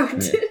worried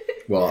about. Yeah.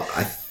 Well,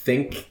 I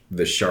think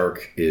the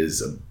shark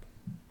is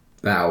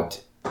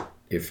about,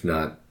 if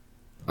not,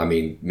 I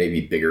mean,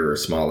 maybe bigger or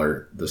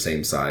smaller, the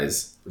same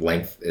size,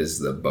 length as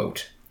the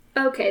boat.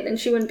 Okay, then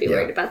she wouldn't be Yeah.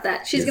 worried about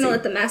that. She's You gonna see.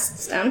 let the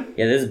masts down.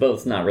 Yeah, this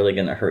boat's not really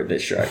gonna hurt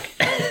this shark.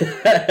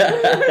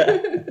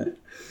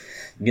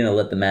 You gonna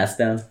let the mast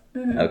down?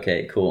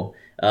 Okay, cool.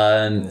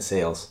 And the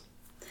sails.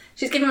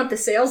 She's gonna let the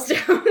sails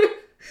down.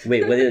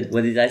 Wait, what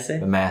did I say?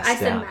 The mast I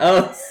said down.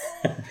 mast.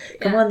 Oh,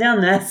 come on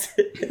down, Matt.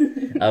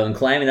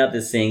 Climbing up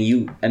this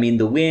thing,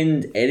 the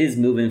wind, it is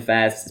moving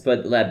fast,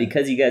 but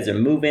because you guys are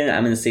moving,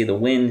 I'm going to say the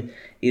wind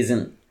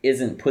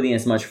isn't putting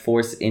as much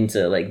force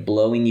into, like,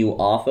 blowing you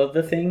off of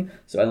the thing,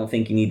 so I don't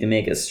think you need to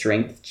make a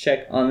strength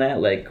check on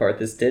that, like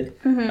Karthus did,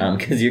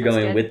 because you're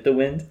going good. with the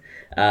wind.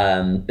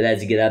 But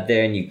as you get up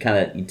there and you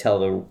tell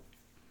the...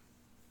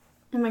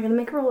 Am I gonna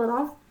make her roll at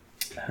all?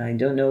 I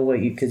don't know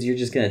because you're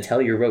just going to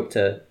tell your rope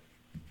to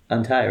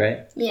untie,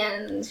 right? Yeah,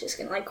 and it's just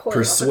gonna like coil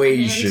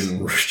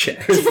Persuasion check.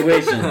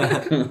 Persuasion.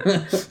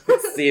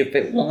 Let's see if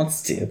it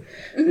wants to.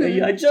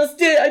 I just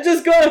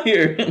got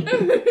here.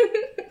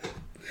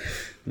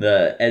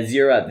 As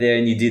you're up there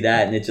and you do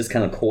that, and it just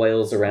kind of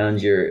coils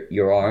around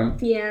your arm.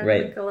 Yeah,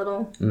 Right. like a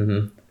little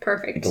Mm-hmm.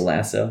 perfect. Like a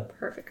lasso.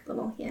 Perfect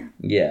little, yeah.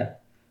 Yeah.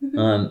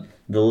 The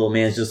little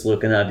man's just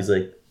looking up. He's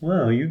like,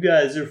 "Wow, you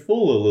guys are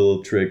full of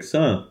little tricks,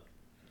 huh?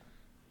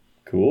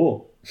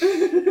 Cool."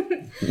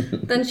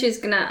 Then she's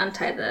gonna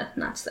untie the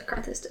knots that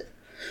Karthus did.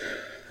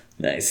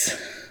 Nice.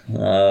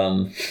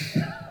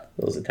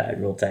 Those are tied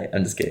real tight.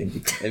 I'm just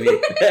kidding. I mean,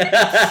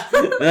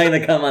 they're not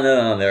gonna come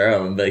on their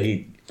own, but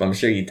I'm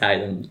sure you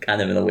tied them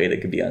kind of in a way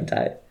that could be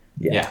untied.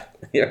 Yeah.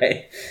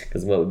 Right?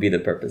 Because what would be the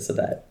purpose of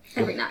that?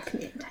 Every knot can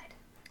be untied.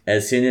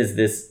 As soon as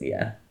this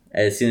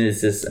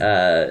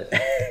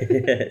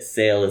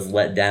sail is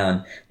let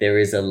down, there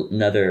is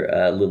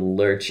another little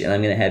lurch, and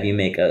I'm gonna have you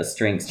make a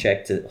strength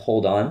check to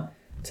hold on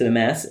to the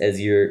mast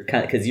as you're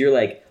because you're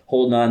like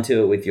holding on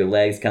to it with your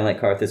legs, kind of like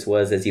Karthus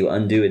was as you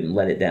undo it and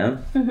let it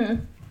down.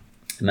 And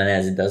then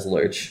as it does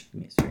lurch,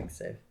 give me a strength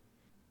save.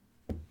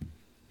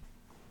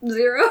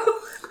 0.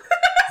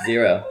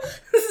 0.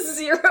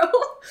 0.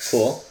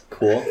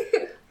 Cool.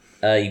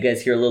 You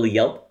guys hear a little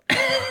yelp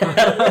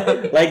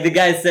Like the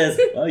guy says,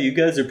 "Oh, you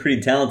guys are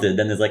pretty talented."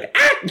 Then there's like,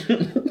 ah!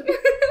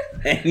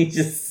 And you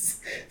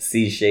just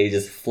see Shay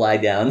just fly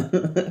down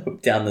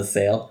the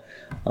sail,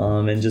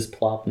 and just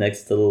plop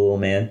next to the little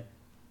man.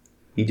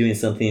 You doing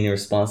something in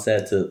response to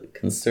that to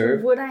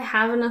conserve? Would I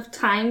have enough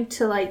time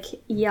to like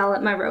yell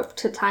at my rope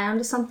to tie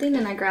onto something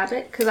and I grab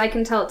it? Because I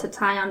can tell it to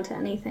tie onto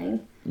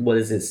anything. What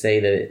does it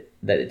say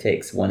that it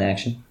takes? One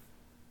action?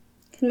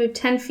 It can move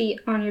 10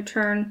 feet on your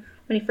turn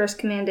when you first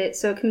command it,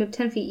 so it can move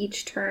 10 feet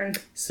each turn.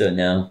 So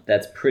no,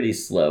 that's pretty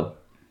slow.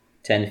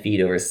 10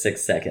 feet over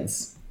 6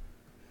 seconds.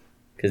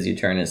 Because your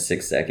turn is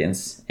 6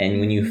 seconds.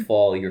 And when you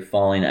fall, you're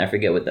falling, I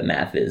forget what the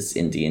math is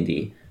in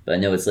D&D, but I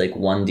know it's like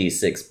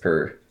 1d6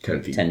 per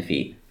 10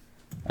 feet.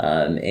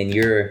 And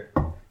you're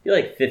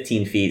like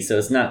 15 feet, so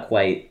it's not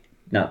quite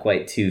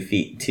 2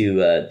 feet, 2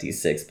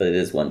 d6, but it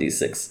is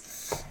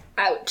 1d6.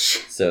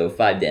 Ouch. So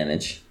 5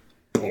 damage.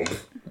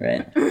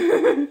 Right.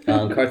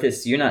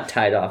 Karthus, you're not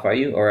tied off, are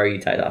you? Or are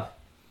you tied off?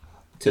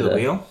 To the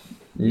wheel?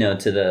 No,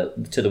 to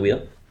the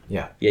wheel.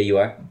 Yeah. Yeah, you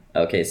are?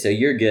 Okay, so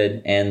you're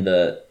good,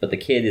 but the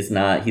kid is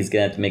not. He's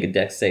gonna have to make a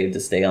dex save to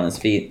stay on his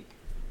feet.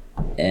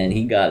 And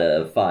he got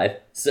a 5.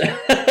 So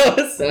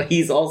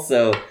he's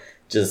also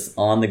just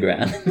on the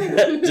ground.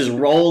 Just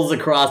rolls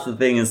across the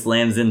thing and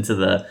slams into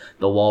the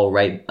wall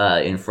right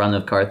in front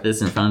of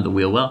Karthus, in front of the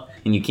wheel well.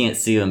 And you can't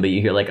see him, but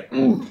you hear like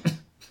a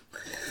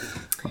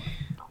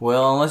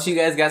Well, unless you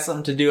guys got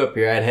something to do up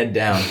here, I'd head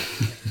down.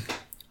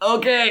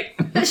 okay.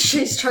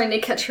 She's trying to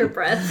catch her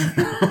breath.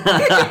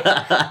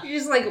 You're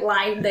just like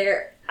lying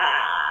there.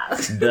 Ah.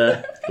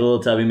 The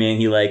little tubby man,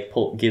 he like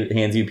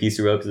hands you a piece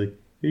of rope. He's like,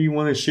 hey, you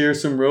want to share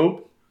some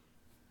rope?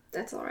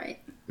 That's all right.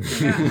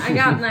 I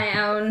got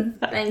my own.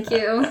 Thank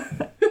you.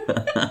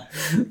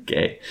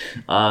 Okay.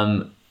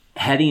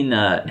 Heading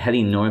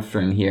north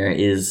from here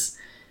is,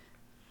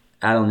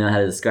 I don't know how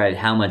to describe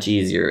how much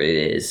easier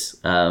it is.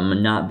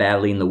 Not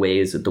battling the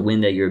waves with the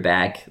wind at your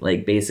back,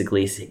 like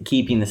basically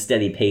keeping the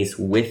steady pace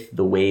with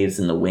the waves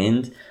and the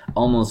wind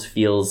almost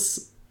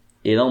feels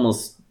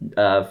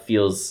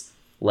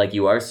like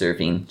you are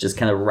surfing, just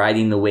kind of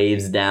riding the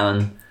waves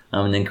down,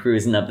 and then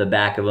cruising up the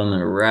back of them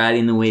and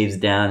riding the waves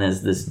down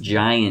as this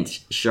giant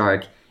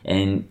shark.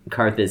 And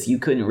Karthus, you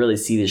couldn't really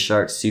see the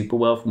shark super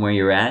well from where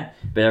you're at,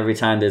 but every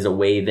time there's a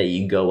wave that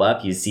you go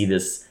up, you see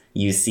this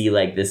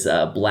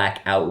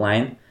black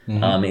outline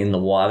in the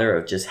water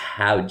of just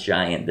how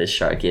giant this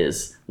shark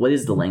is. What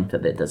is the length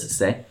of it, does it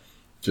say?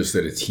 Just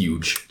that it's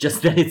huge.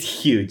 Just that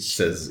it's huge. It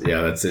says, yeah,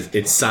 that's it.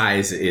 Its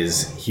size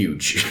is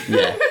huge.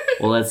 Yeah.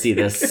 Well, let's see.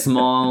 There's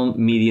small,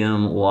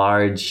 medium,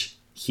 large,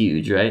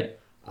 huge, right?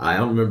 I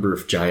don't remember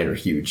if giant or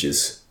huge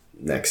is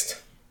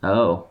next.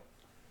 Oh.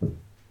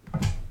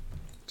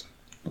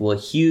 Well,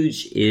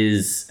 huge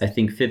is, I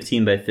think,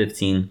 15 by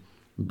 15,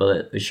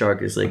 but the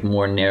shark is like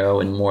more narrow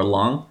and more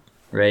long,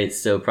 right?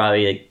 So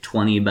probably like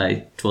 20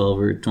 by 12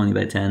 or 20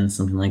 by 10,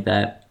 something like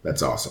that.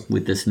 That's awesome.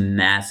 With this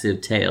massive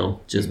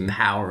tail just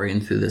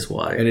powering through this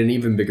water. And an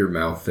even bigger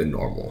mouth than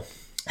normal.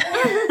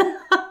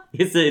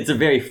 It's a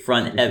very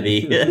front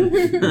heavy,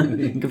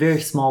 a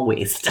very small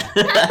waist.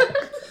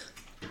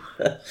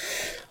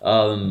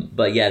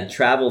 But yeah,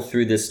 travel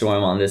through this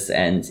storm on this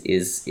end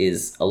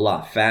is a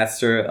lot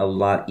faster, a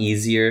lot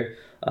easier.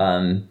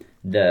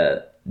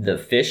 The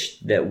fish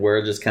that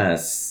were just kind of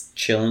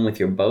chilling with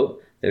your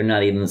boat, they're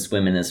not even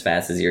swimming as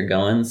fast as you're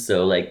going.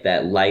 So like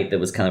that light that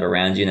was kind of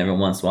around you, and every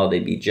once in a while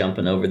they'd be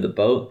jumping over the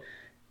boat.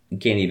 You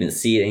can't even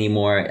see it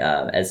anymore.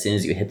 As soon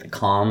as you hit the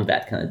calm,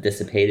 that kind of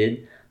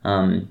dissipated.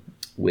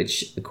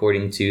 Which,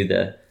 according to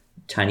the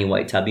tiny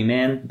white tubby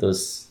man,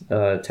 those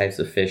types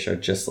of fish are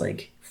just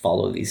like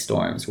follow these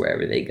storms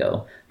wherever they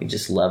go. They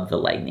just love the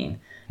lightning.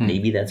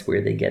 Maybe that's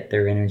where they get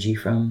their energy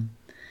from.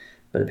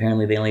 But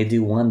apparently they only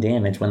do 1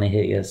 damage when they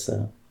hit you,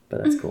 so...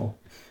 But that's cool.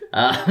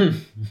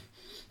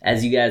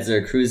 As you guys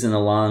are cruising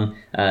along,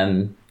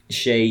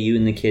 Shay, you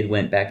and the kid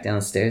went back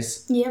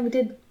downstairs. Yeah, we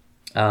did.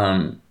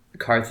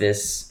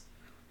 Karthus,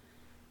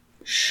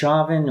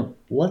 Chauvin,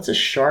 what's a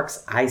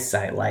shark's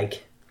eyesight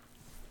like?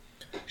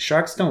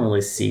 Sharks don't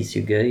really see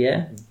too good,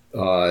 yeah?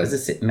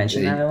 Does it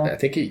mention that at all? I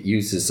think it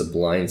uses a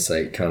blind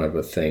sight kind of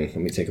a thing. Let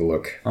me take a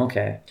look.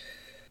 Okay.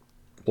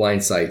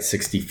 Blind sight,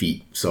 60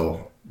 feet.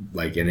 So,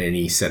 like in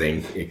any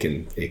setting, it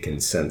can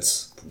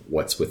sense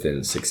what's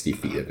within 60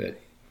 feet of it.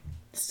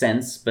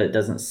 Sense, but it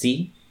doesn't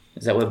see?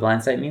 Is that what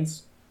blind sight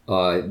means?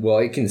 Well,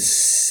 it can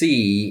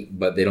see,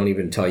 but they don't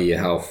even tell you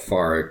how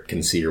far it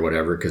can see or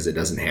whatever because it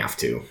doesn't have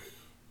to.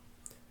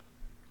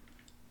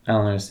 I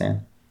don't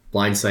understand.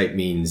 Blind sight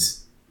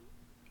means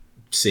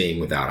seeing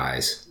without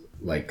eyes.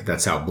 Like,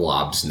 that's how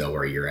blobs know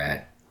where you're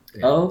at.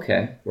 Oh,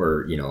 okay.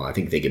 Or, I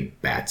think they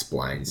get bats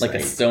blind sight. Like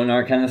a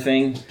sonar kind of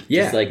thing?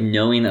 Yeah. Just like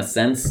knowing a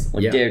sense?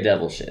 Like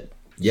Daredevil shit.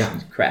 Yeah.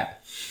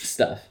 Crap.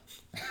 Stuff.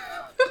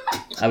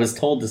 I was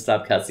told to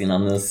stop cussing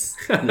on this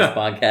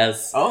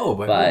podcast. Oh,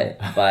 by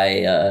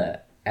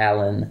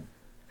Alan.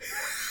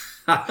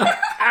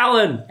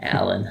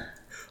 Alan.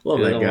 Love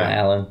Good that old guy.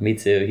 Alan. Me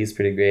too. He's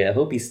pretty great. I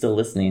hope he's still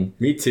listening.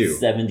 Me too.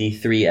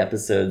 73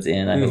 episodes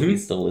in. I hope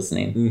he's still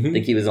listening. I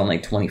think he was on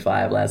like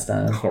 25 last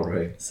time. All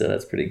right. So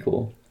that's pretty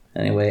cool.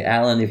 Anyway,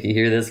 Alan, if you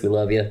hear this, we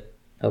love you.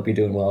 Hope you're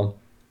doing well.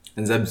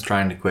 And Zeb's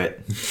trying to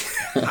quit.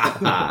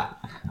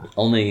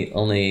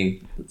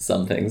 Only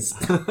some things.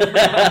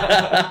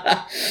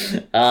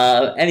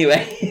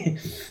 Anyway,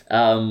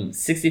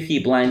 60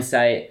 feet blind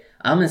sight.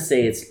 I'm gonna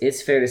say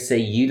it's fair to say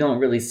you don't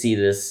really see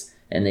this,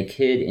 and the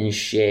kid and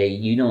Shay,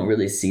 you don't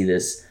really see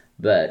this.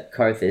 But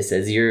Karthus,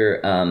 as you're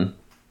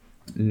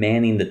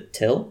manning the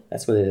till,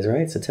 that's what it is,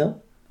 right? It's a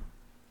till.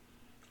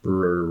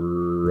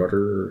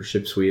 Rudder,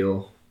 ship's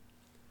wheel,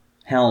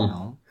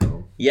 Helm.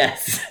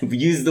 Yes, I've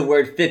used the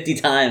word 50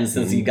 times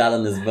since you got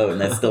on this boat,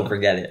 and I still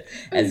forget it.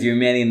 As you're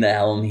manning the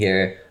helm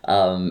here,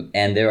 and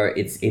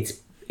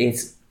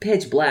it's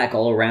pitch black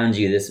all around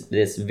you.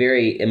 This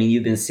very, I mean,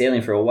 you've been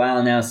sailing for a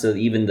while now, so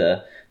even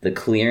the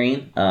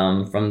clearing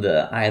from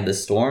the eye of the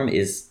storm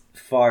is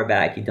far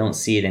back. You don't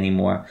see it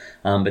anymore.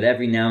 But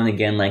every now and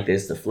again, like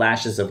there's the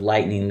flashes of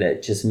lightning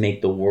that just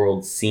make the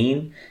world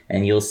seen,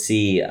 and you'll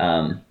see.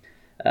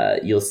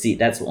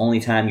 That's the only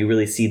time you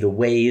really see the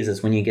waves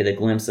is when you get a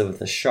glimpse of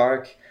the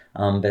shark.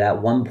 But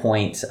at one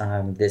point,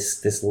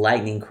 this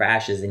lightning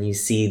crashes and you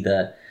see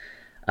the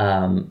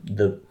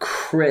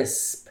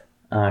crisp,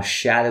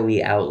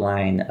 shadowy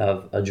outline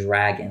of a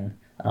dragon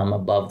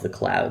above the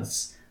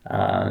clouds.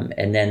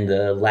 And then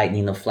the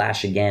lightning will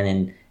flash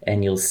again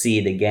and you'll see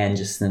it again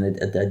just in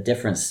a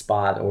different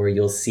spot, or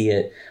you'll see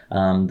it,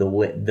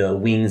 the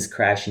wings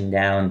crashing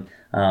down.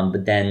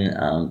 But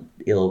then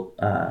it'll...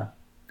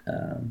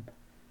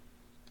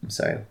 I'm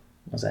sorry,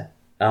 what was that?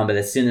 But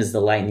as soon as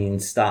the lightning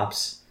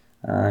stops,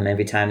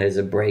 every time there's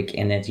a break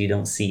in it, you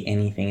don't see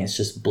anything. It's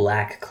just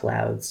black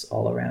clouds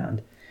all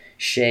around.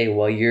 Shay,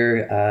 while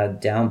you're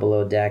down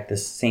below deck, the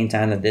same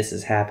time that this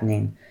is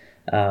happening,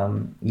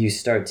 you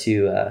start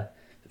to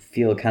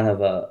feel kind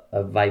of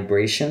a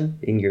vibration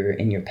in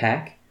your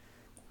pack.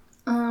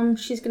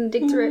 She's gonna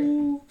dig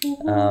through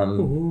it.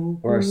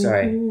 Or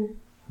sorry,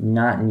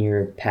 not in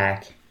your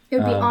pack. It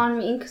would be on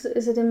me, because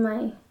is it in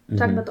my...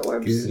 Talking about the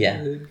orbs.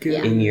 Yeah.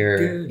 Yeah. In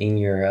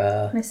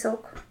your My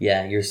silk.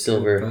 yeah, your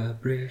silver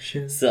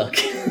vibration. silk.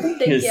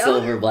 Thank Your you.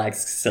 silver black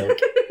silk.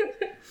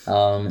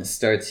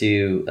 Start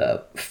to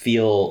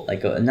feel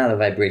like not a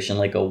vibration,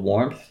 like a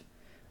warmth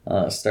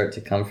start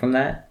to come from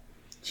that.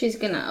 She's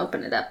gonna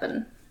open it up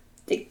and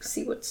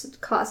see what's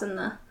causing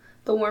the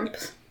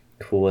warmth.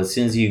 Cool. As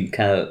soon as you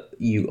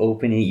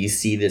open it, you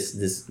see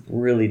this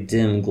really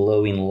dim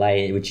glowing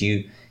light, which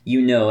you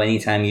know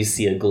anytime you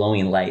see a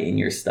glowing light in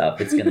your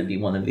stuff, it's going to be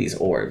one of these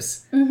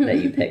orbs that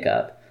you pick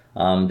up.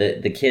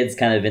 The kid's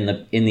kind of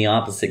in the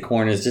opposite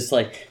corners, just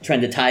like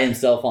trying to tie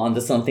himself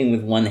onto something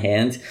with one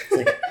hand.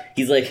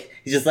 It's like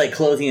he's just like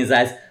closing his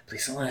eyes.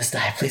 Please don't let us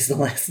die. Please don't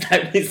let us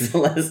die. Please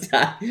don't let us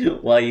die.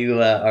 While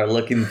you are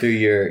looking through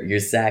your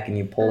sack and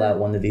you pull out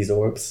one of these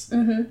orbs.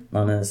 Mm-hmm.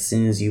 As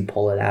soon as you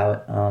pull it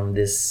out,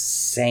 this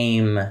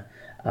same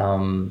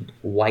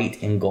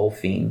white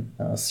engulfing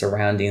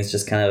surroundings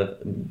just kind of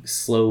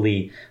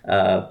slowly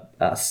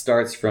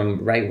starts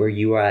from right where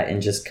you are at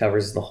and just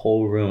covers the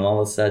whole room. All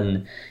of a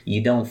sudden,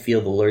 you don't feel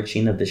the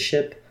lurching of the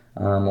ship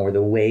or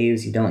the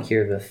waves. You don't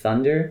hear the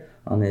thunder.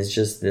 There's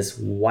just this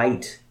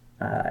white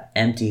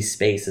empty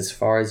space as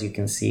far as you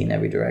can see in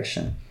every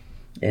direction.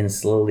 And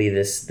slowly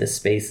this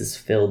space is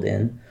filled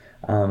in.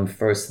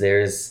 First,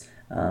 there's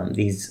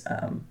these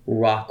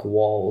rock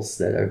walls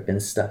that have been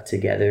stuck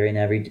together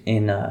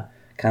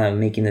kind of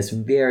making this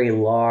very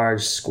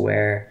large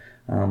square,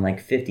 like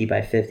 50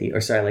 by 50,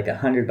 or sorry, like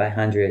 100 by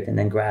 100, and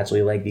then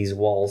gradually like these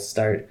walls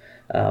start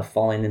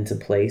falling into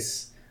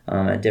place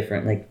at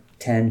different like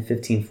 10,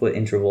 15 foot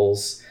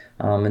intervals.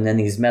 And then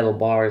these metal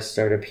bars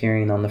start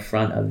appearing on the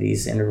front of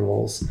these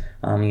intervals.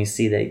 You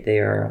see that they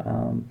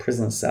are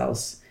prison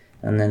cells.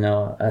 And then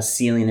a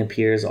ceiling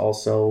appears,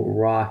 also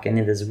rock, and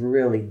it is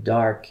really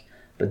dark.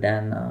 But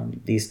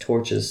then these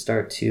torches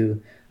start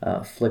to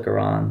flicker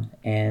on,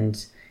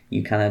 and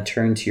you kind of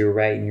turn to your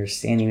right, and you're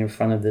standing in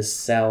front of this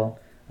cell,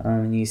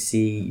 and you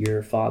see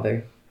your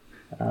father.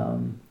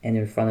 And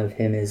in front of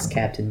him is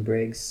Captain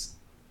Briggs.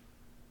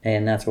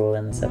 And that's where we'll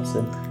end this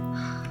episode.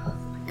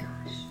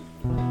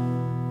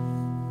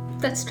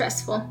 That's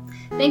stressful.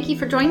 Thank you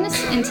for joining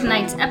us in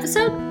tonight's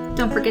episode.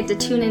 Don't forget to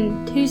tune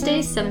in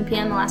Tuesdays, 7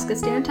 p.m. Alaska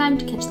Standard Time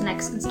to catch the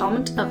next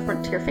installment of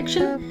Frontier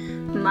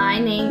Fiction. My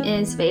name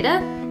is Veda,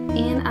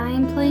 and I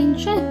am playing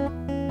Shay.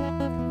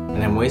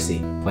 And I'm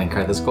Wasey, playing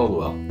Karthus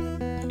Coldwell.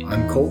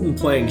 I'm Colton,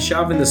 playing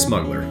Shavin the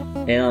Smuggler.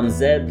 And I'm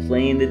Zed,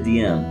 playing the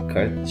DM.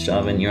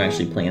 Shavin, you're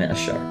actually playing a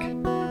shark.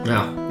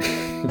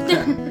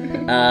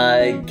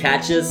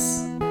 Catch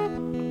us.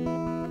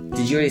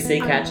 Did you already say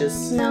catch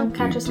us? No,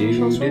 catch us on our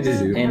socials. I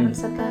haven't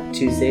said that.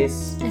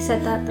 Tuesdays? I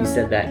said that, though. You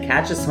said that.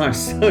 Catch us on our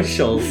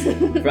socials.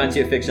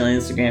 Frontier Fiction on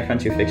Instagram,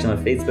 Frontier Fiction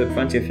on Facebook,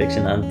 Frontier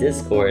Fiction on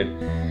Discord.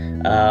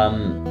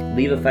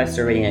 Leave a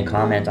 5-star rating and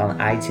comment on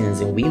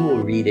iTunes, and we will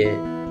read it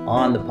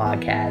on the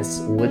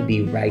podcast. Would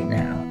be right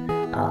now.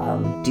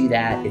 do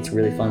that. It's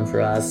really fun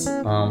for us.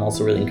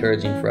 Also really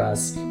encouraging for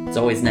us. It's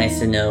always nice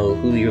to know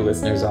who your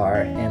listeners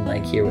are and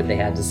like hear what they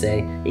have to say,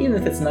 even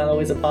if it's not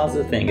always a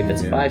positive thing. If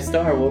it's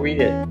 5-star, we'll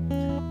read it.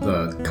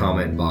 The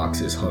comment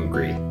box is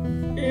hungry.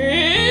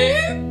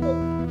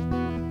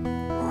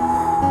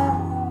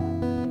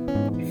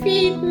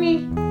 Feed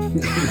me.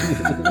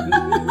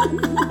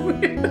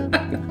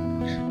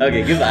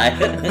 Okay, goodbye.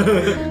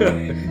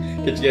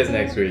 Catch you guys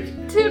next week.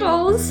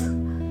 Toodles.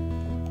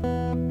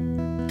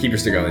 Keep your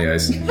stick on the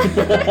ice.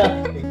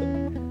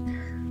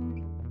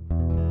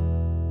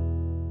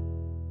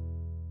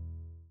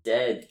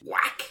 Dead.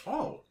 Whack.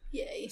 Oh. Yay.